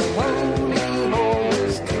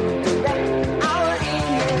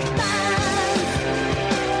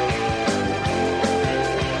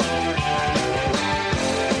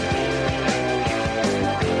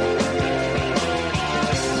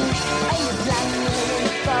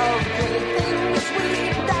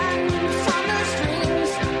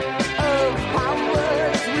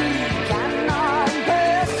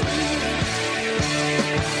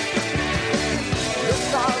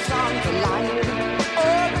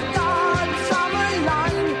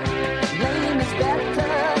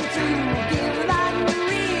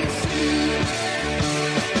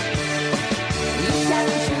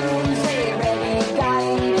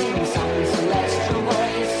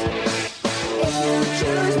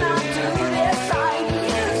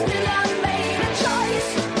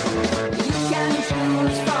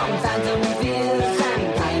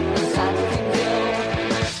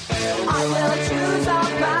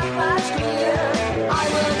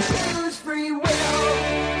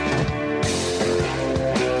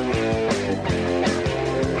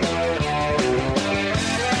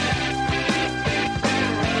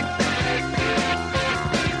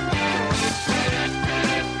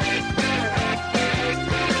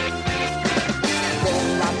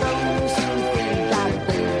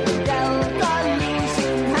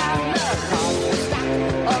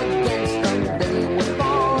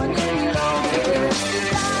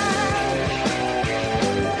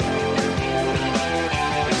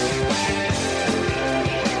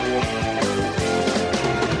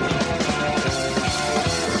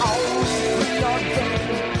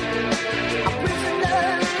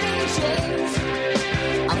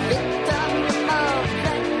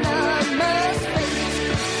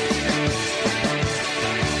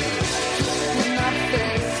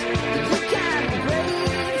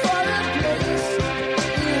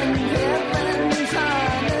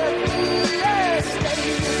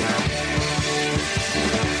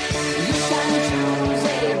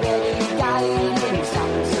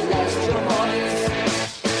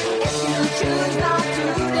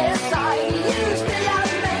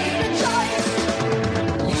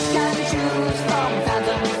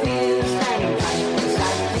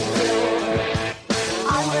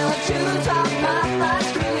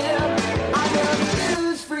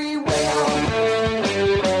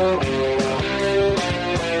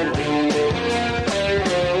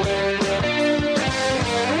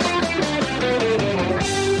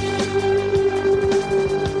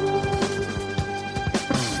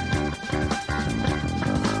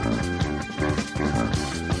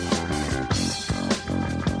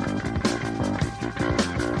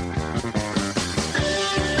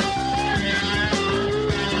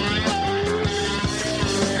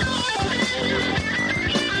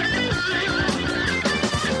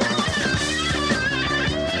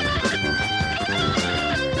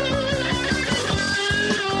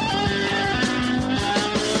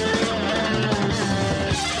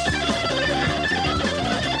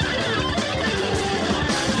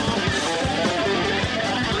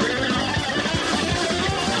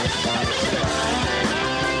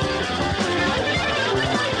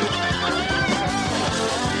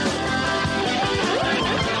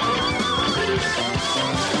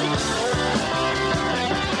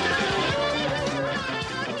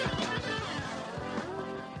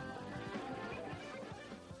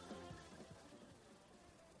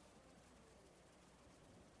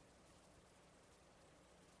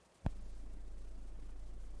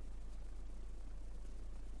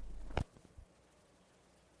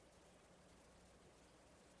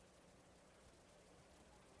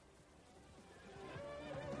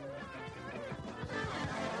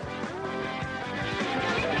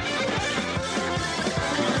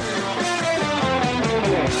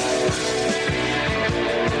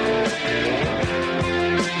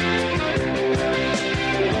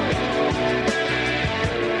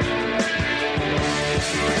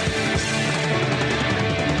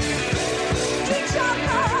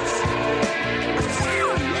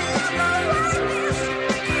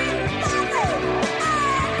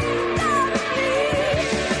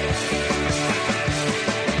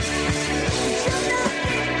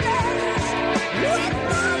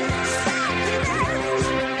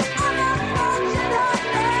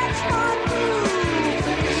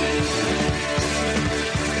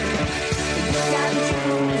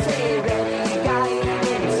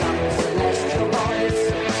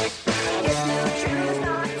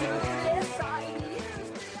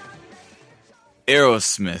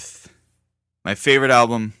 Aerosmith. My favorite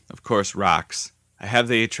album, of course, Rocks. I have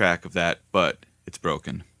the 8-track of that, but it's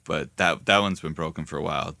broken. But that one's been broken for a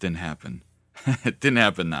while. It didn't happen. It didn't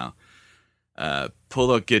happen now.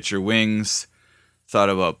 Pulled out Get Your Wings. Thought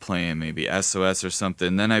about playing maybe SOS or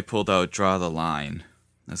something. Then I pulled out Draw the Line.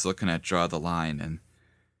 I was looking at Draw the Line, and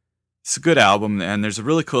it's a good album. And there's a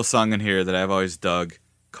really cool song in here that I've always dug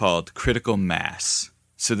called Critical Mass.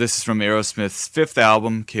 So this is from Aerosmith's 5th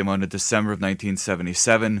album, came out in December of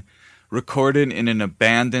 1977, recorded in an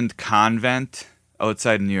abandoned convent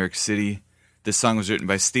outside New York City. This song was written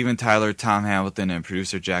by Steven Tyler, Tom Hamilton, and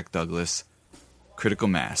producer Jack Douglas. Critical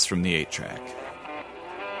Mass from the 8-track.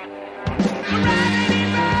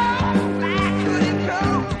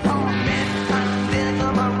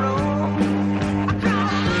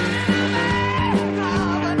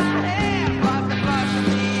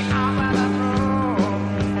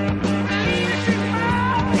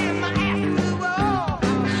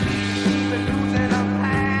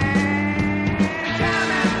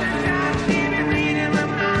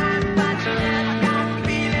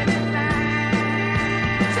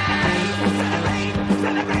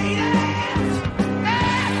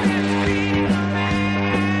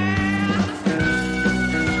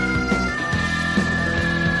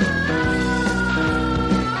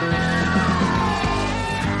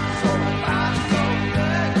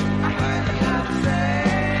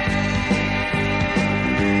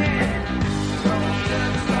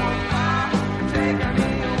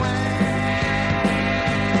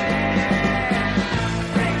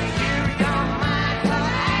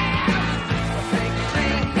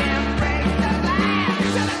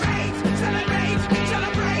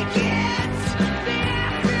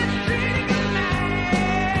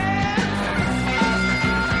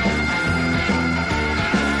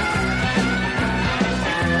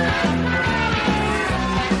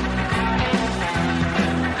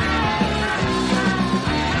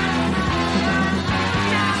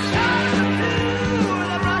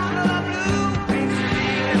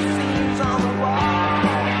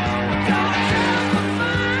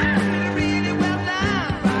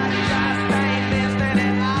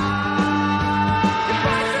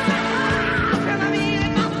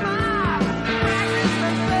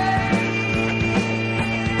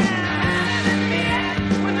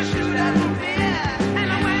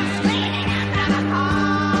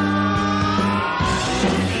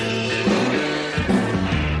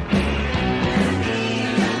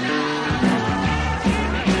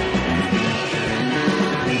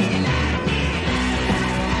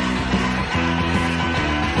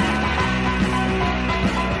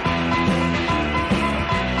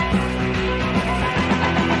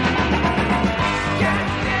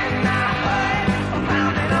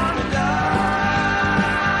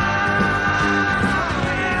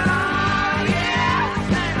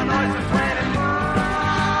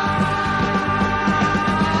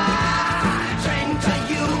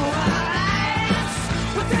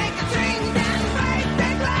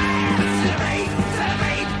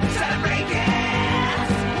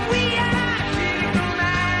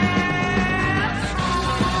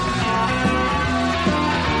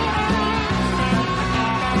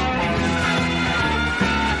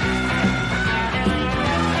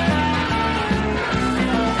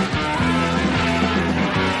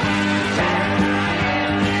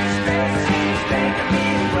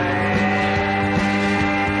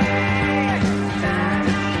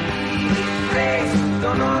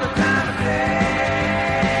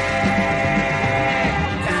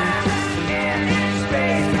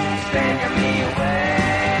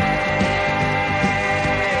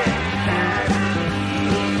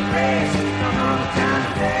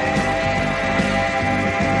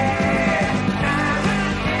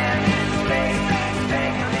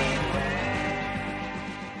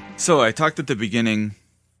 So I talked at the beginning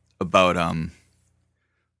about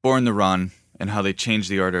Born to Run and how they changed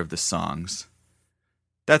the order of the songs.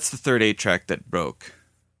 That's the third 8-track that broke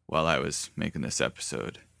while I was making this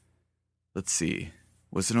episode. Let's see.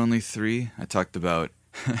 Was it only 3? I talked about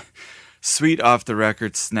Sweet Off the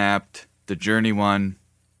Record, Snapped, The Journey one,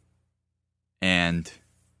 and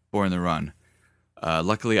Born to Run.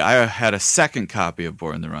 Luckily, I had a second copy of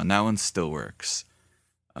Born to Run. That one still works.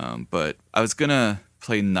 But I was going to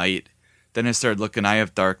play Night. Then I started looking. I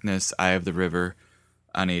have Darkness, I have The River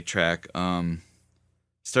on 8-track.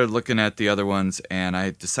 Started looking at the other ones, and I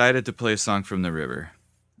decided to play a song from The River.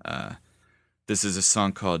 This is a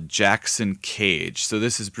song called Jackson Cage. So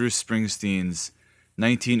this is Bruce Springsteen's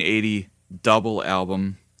 1980 double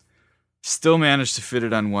album. Still managed to fit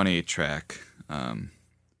it on one 8-track.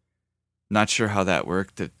 Not sure how that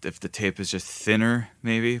worked, if the tape is just thinner,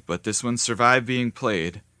 maybe, but this one survived being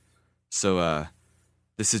played. So,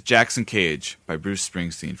 this is Jackson Cage by Bruce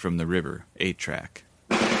Springsteen from The River, 8-track.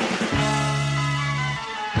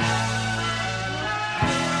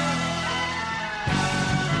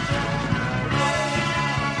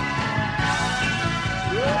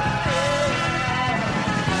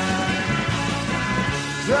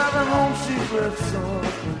 Driving home, she left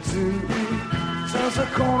something to eat. Turns a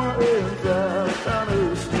corner and drives down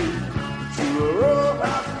the street to a row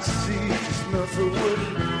house and she just melts away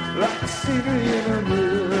like a scenery in a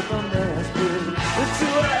river Nashville. Into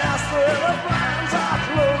a house where the blinds are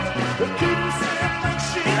closed. The keepers saying things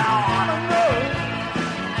she don't wanna know.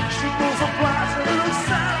 She goes a blinds and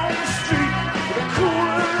looks out on the street. The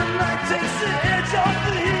cooler of the night takes the edge off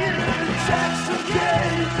the heat. Jackson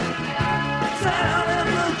Cage, down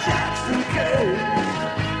in the Jackson Cage.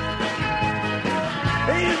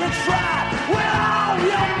 You can try with all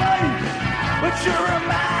your might, but you're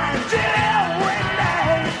reminded every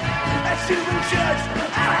night that you've been judged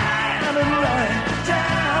out of hand and right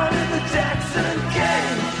down in the Jackson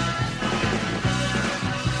Cage.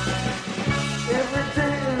 Every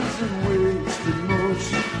day is in wasted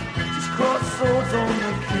motion, just crossroads on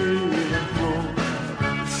the killing floor.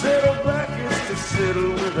 Settle back is to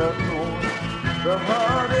settle without knowing the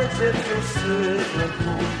hard edge that you're sitting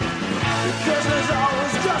for. Because there's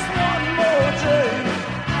always just one more day,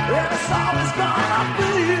 and it's always gonna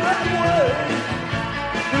be that way.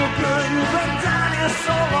 Little girl, you've been down here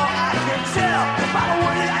so long, I can tell by the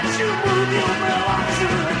way that you move, you belong to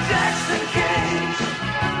the Jackson Cage.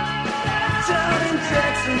 Down in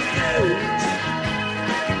Jackson Cage.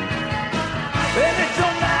 And it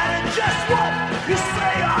don't matter just what you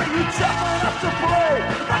say, are you tough enough to play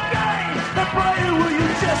the game? The player, will you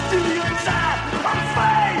just do your time or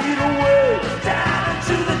fade away down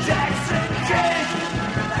to the Jackson Cage?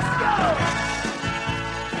 Let's go!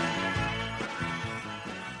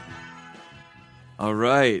 All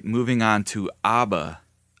right, moving on to ABBA.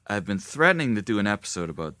 I've been threatening to do an episode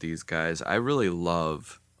about these guys. I really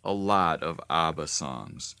love a lot of ABBA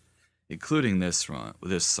songs, including this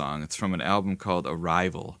song. It's from an album called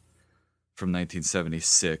Arrival from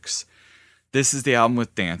 1976. This is the album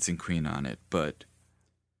with Dancing Queen on it, but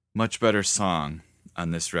much better song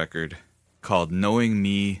on this record called Knowing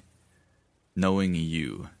Me, Knowing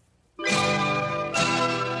You.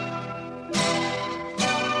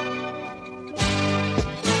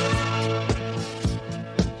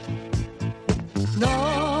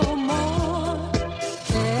 No more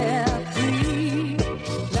carefree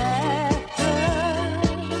laughter,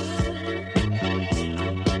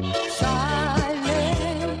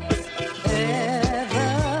 silence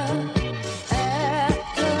ever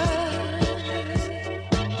after.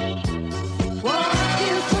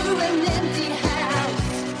 Walking through an empty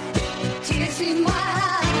house,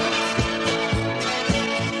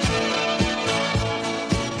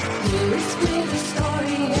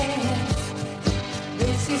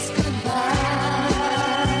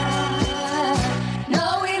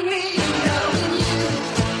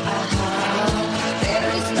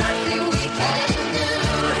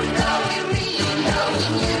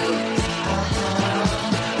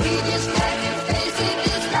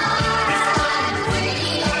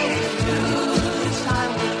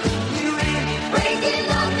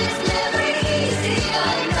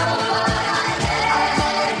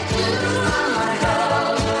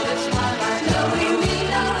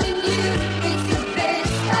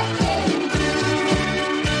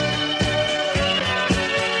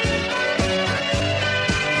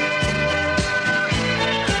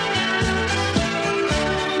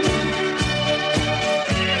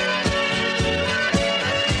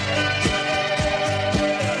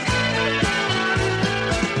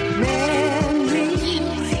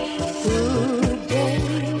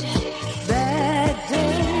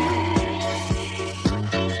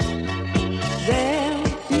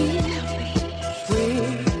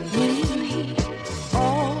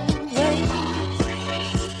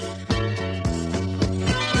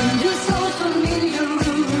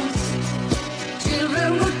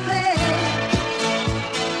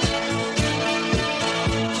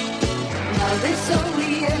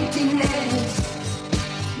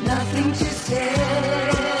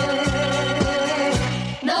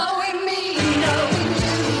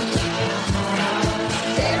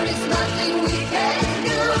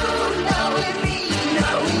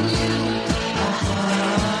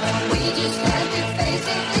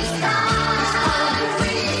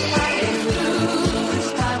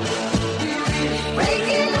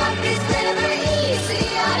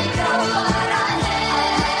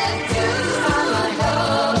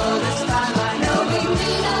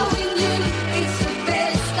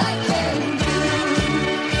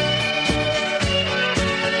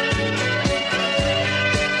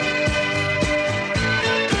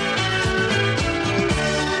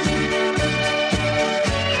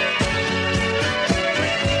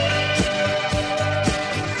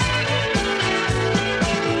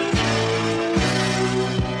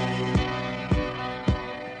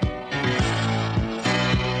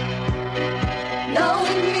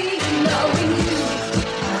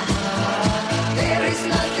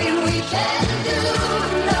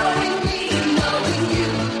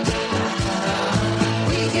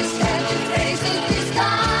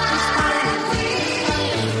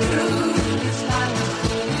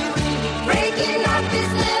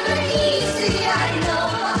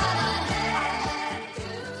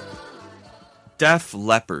 Def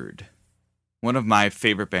Leppard, one of my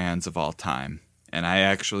favorite bands of all time. And I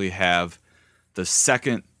actually have the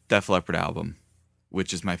second Def Leppard album,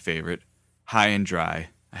 which is my favorite, High and Dry.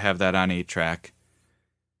 I have that on 8-track.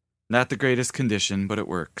 Not the greatest condition, but it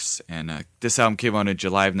works. And this album came out in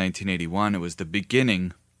July of 1981. It was the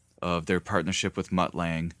beginning of their partnership with Mutt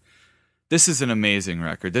Lange. This is an amazing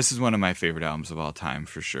record. This is one of my favorite albums of all time,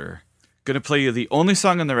 for sure. Going to play you the only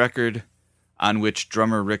song on the record on which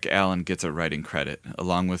drummer Rick Allen gets a writing credit,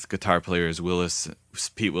 along with guitar players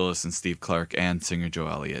Pete Willis and Steve Clark, and singer Joe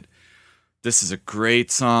Elliott. This is a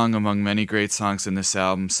great song among many great songs in this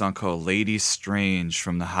album, a song called Lady Strange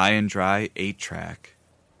from the High and Dry 8-track.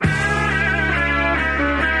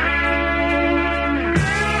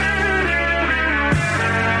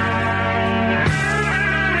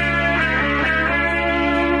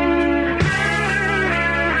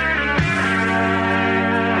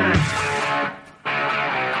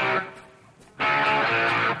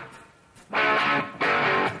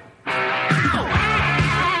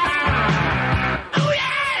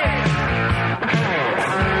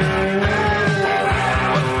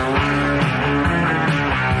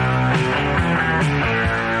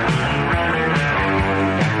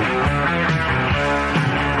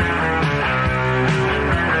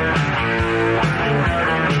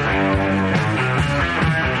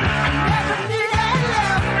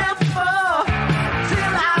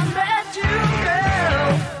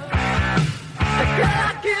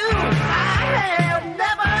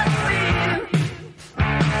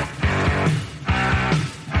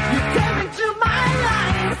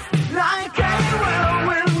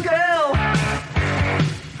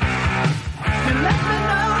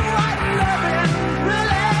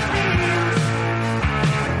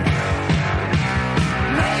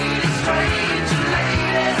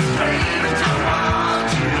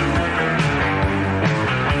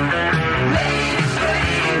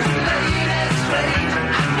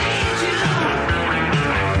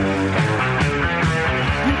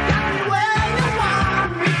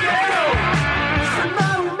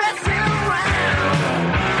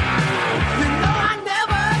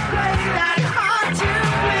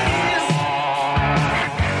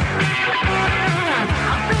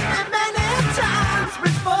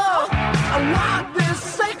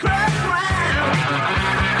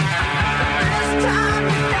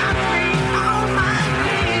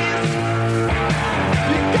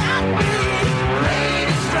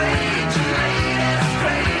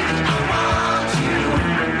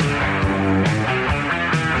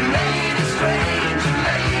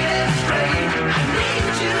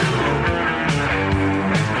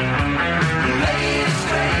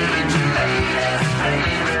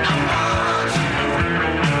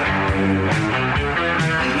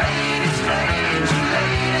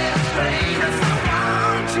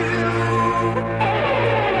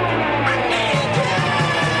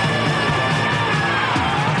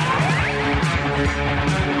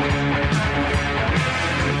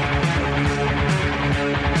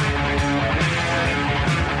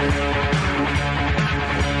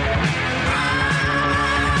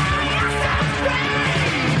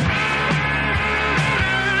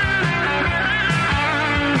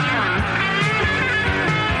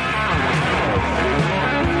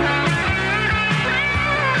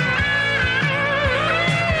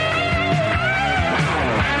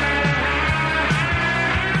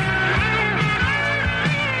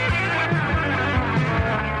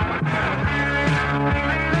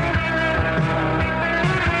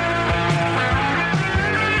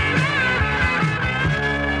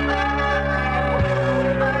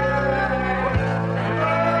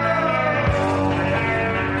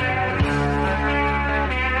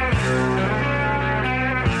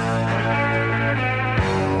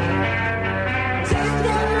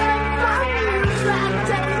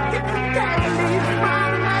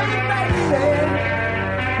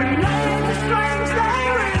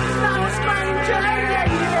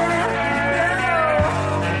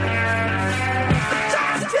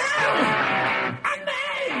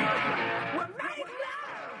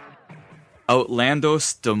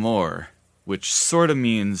 Outlandos d'Amour, which sort of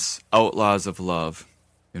means Outlaws of Love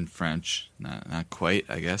in French. Not quite,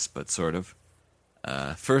 I guess, but sort of.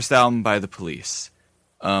 First album by The Police.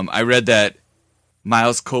 I read that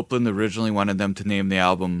Miles Copeland originally wanted them to name the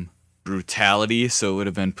album Brutality, so it would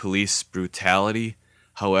have been Police Brutality.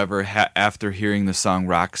 However, after hearing the song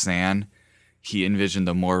Roxanne, he envisioned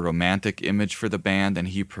a more romantic image for the band, and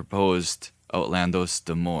he proposed Outlandos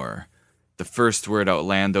d'Amour. The first word,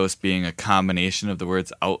 Outlandos, being a combination of the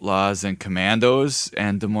words outlaws and commandos,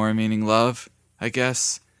 and d'Amour meaning love, I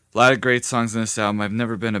guess. A lot of great songs in this album. I've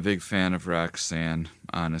never been a big fan of Roxanne,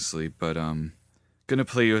 honestly, but gonna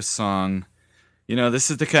play you a song. You know, this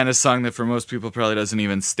is the kind of song that for most people probably doesn't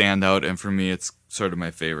even stand out, and for me it's sort of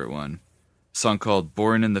my favorite one. A song called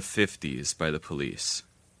Born in the 50s by The Police.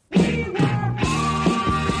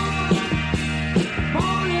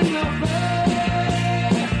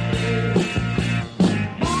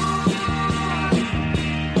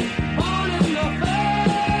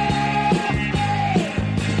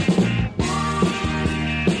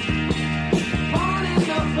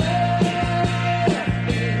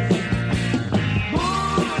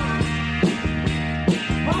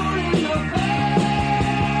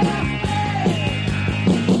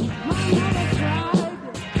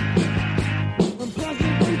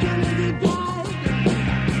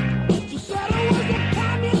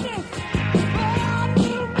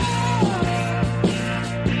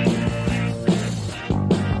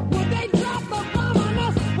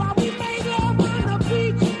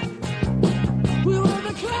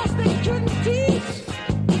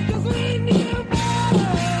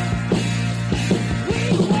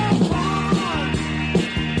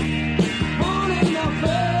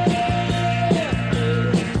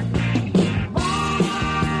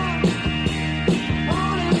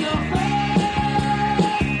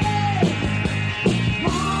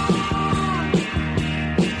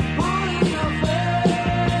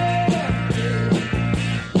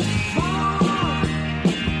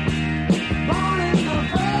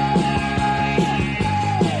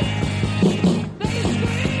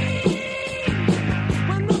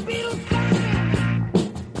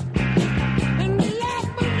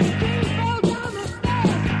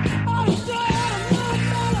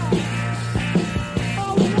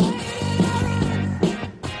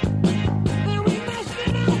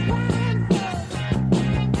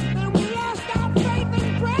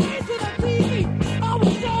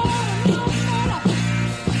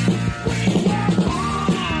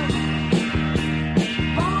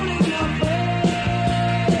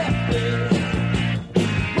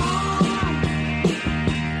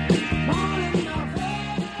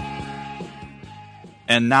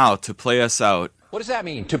 And now, to play us out. What does that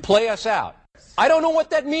mean, to play us out? I don't know what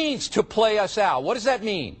that means, to play us out. What does that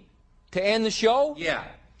mean? To end the show? Yeah.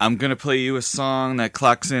 I'm going to play you a song that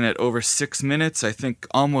clocks in at over 6 minutes, I think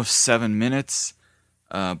almost 7 minutes,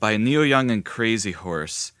 by Neil Young and Crazy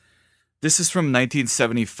Horse. This is from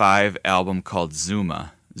 1975 album called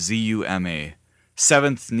Zuma, Z-U-M-A.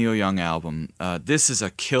 7th Neil Young album. This is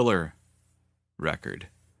a killer record.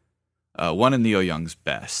 One of Neil Young's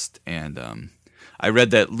best. And I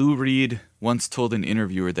read that Lou Reed once told an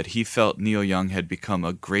interviewer that he felt Neil Young had become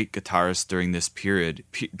a great guitarist during this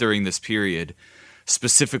period.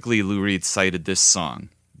 Specifically, Lou Reed cited this song,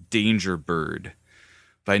 Danger Bird,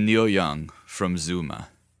 by Neil Young from Zuma.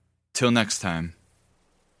 Till next time.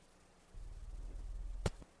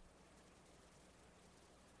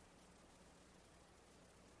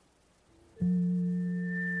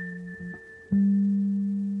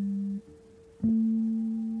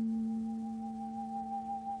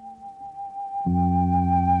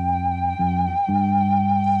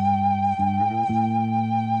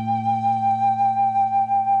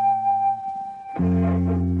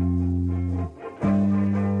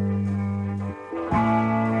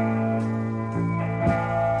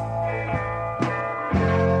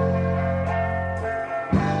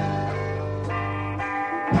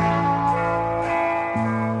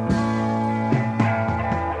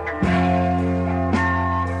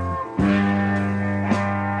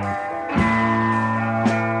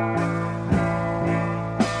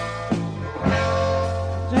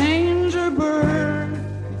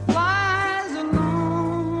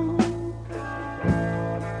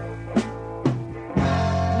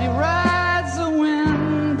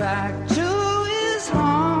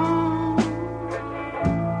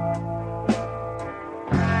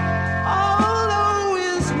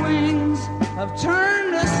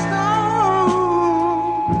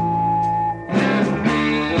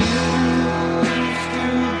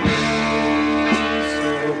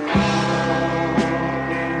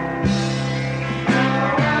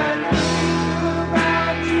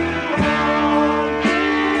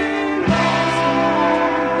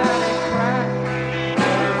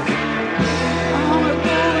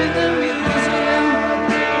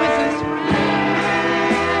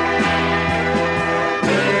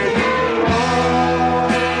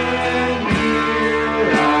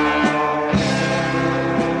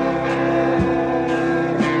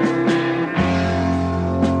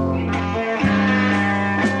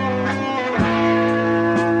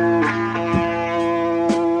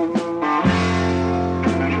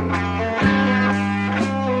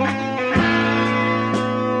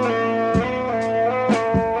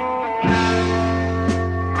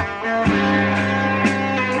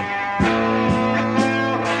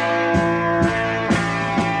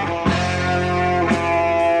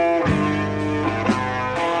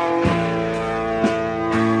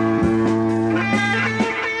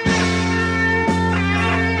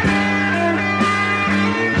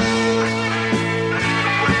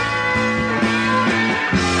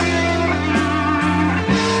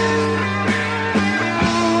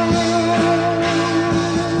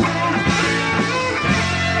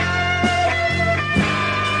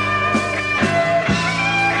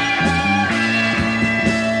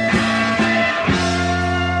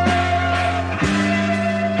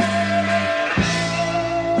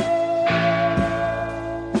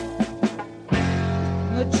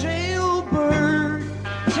 a jailbird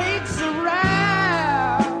takes a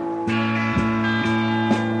ride,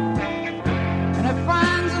 and he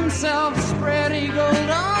finds himself spread eagled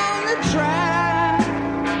on the track.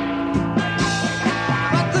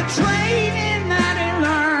 But the training that he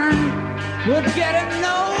learned would get him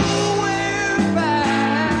nowhere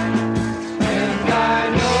back. And I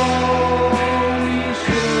know he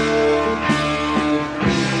should be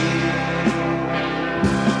free.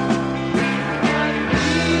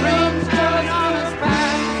 Rain's dirt on his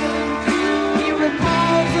back. He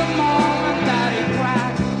recalls the moment that he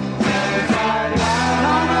cracked.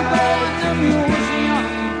 Long ago in the museum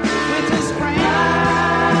with his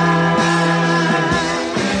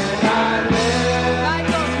like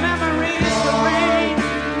those memories, the rain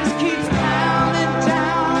just keeps pounding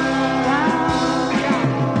down,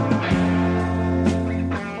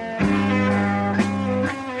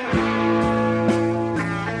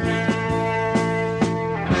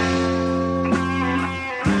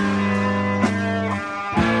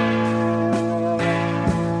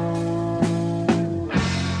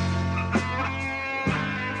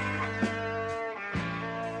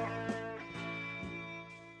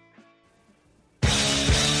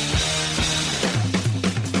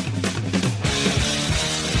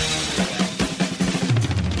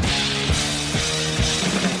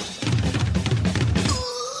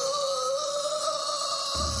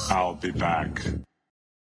 I'll be back.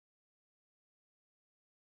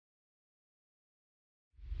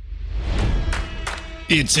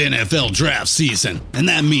 It's NFL draft season, and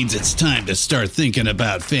that means it's time to start thinking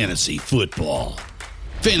about fantasy football.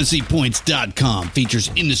 FantasyPoints.com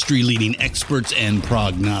features industry-leading experts and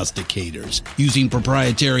prognosticators using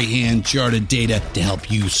proprietary hand-charted data to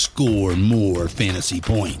help you score more fantasy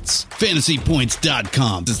points.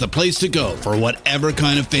 FantasyPoints.com is the place to go for whatever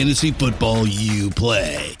kind of fantasy football you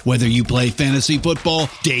play. Whether you play fantasy football,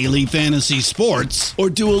 daily fantasy sports,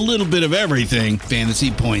 or do a little bit of everything,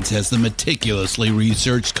 Fantasy Points has the meticulously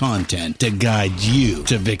researched content to guide you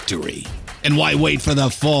to victory. And why wait for the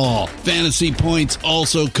fall? Fantasy Points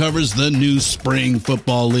also covers the new spring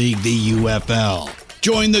football league, the UFL.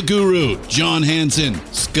 Join the guru, John Hansen,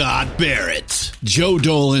 Scott Barrett, Joe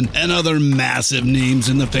Dolan, and other massive names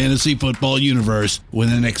in the fantasy football universe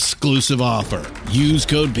with an exclusive offer. Use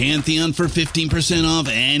code Pantheon for 15% off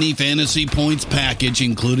any Fantasy Points package,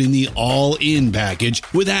 including the all-in package,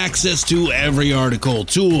 with access to every article,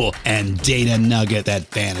 tool, and data nugget that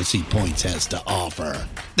Fantasy Points has to offer.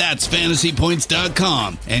 That's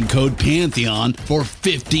FantasyPoints.com and code Pantheon for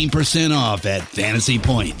 15% off at Fantasy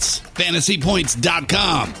Points.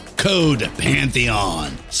 FantasyPoints.com, code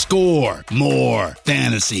Pantheon. Score more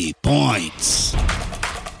fantasy points.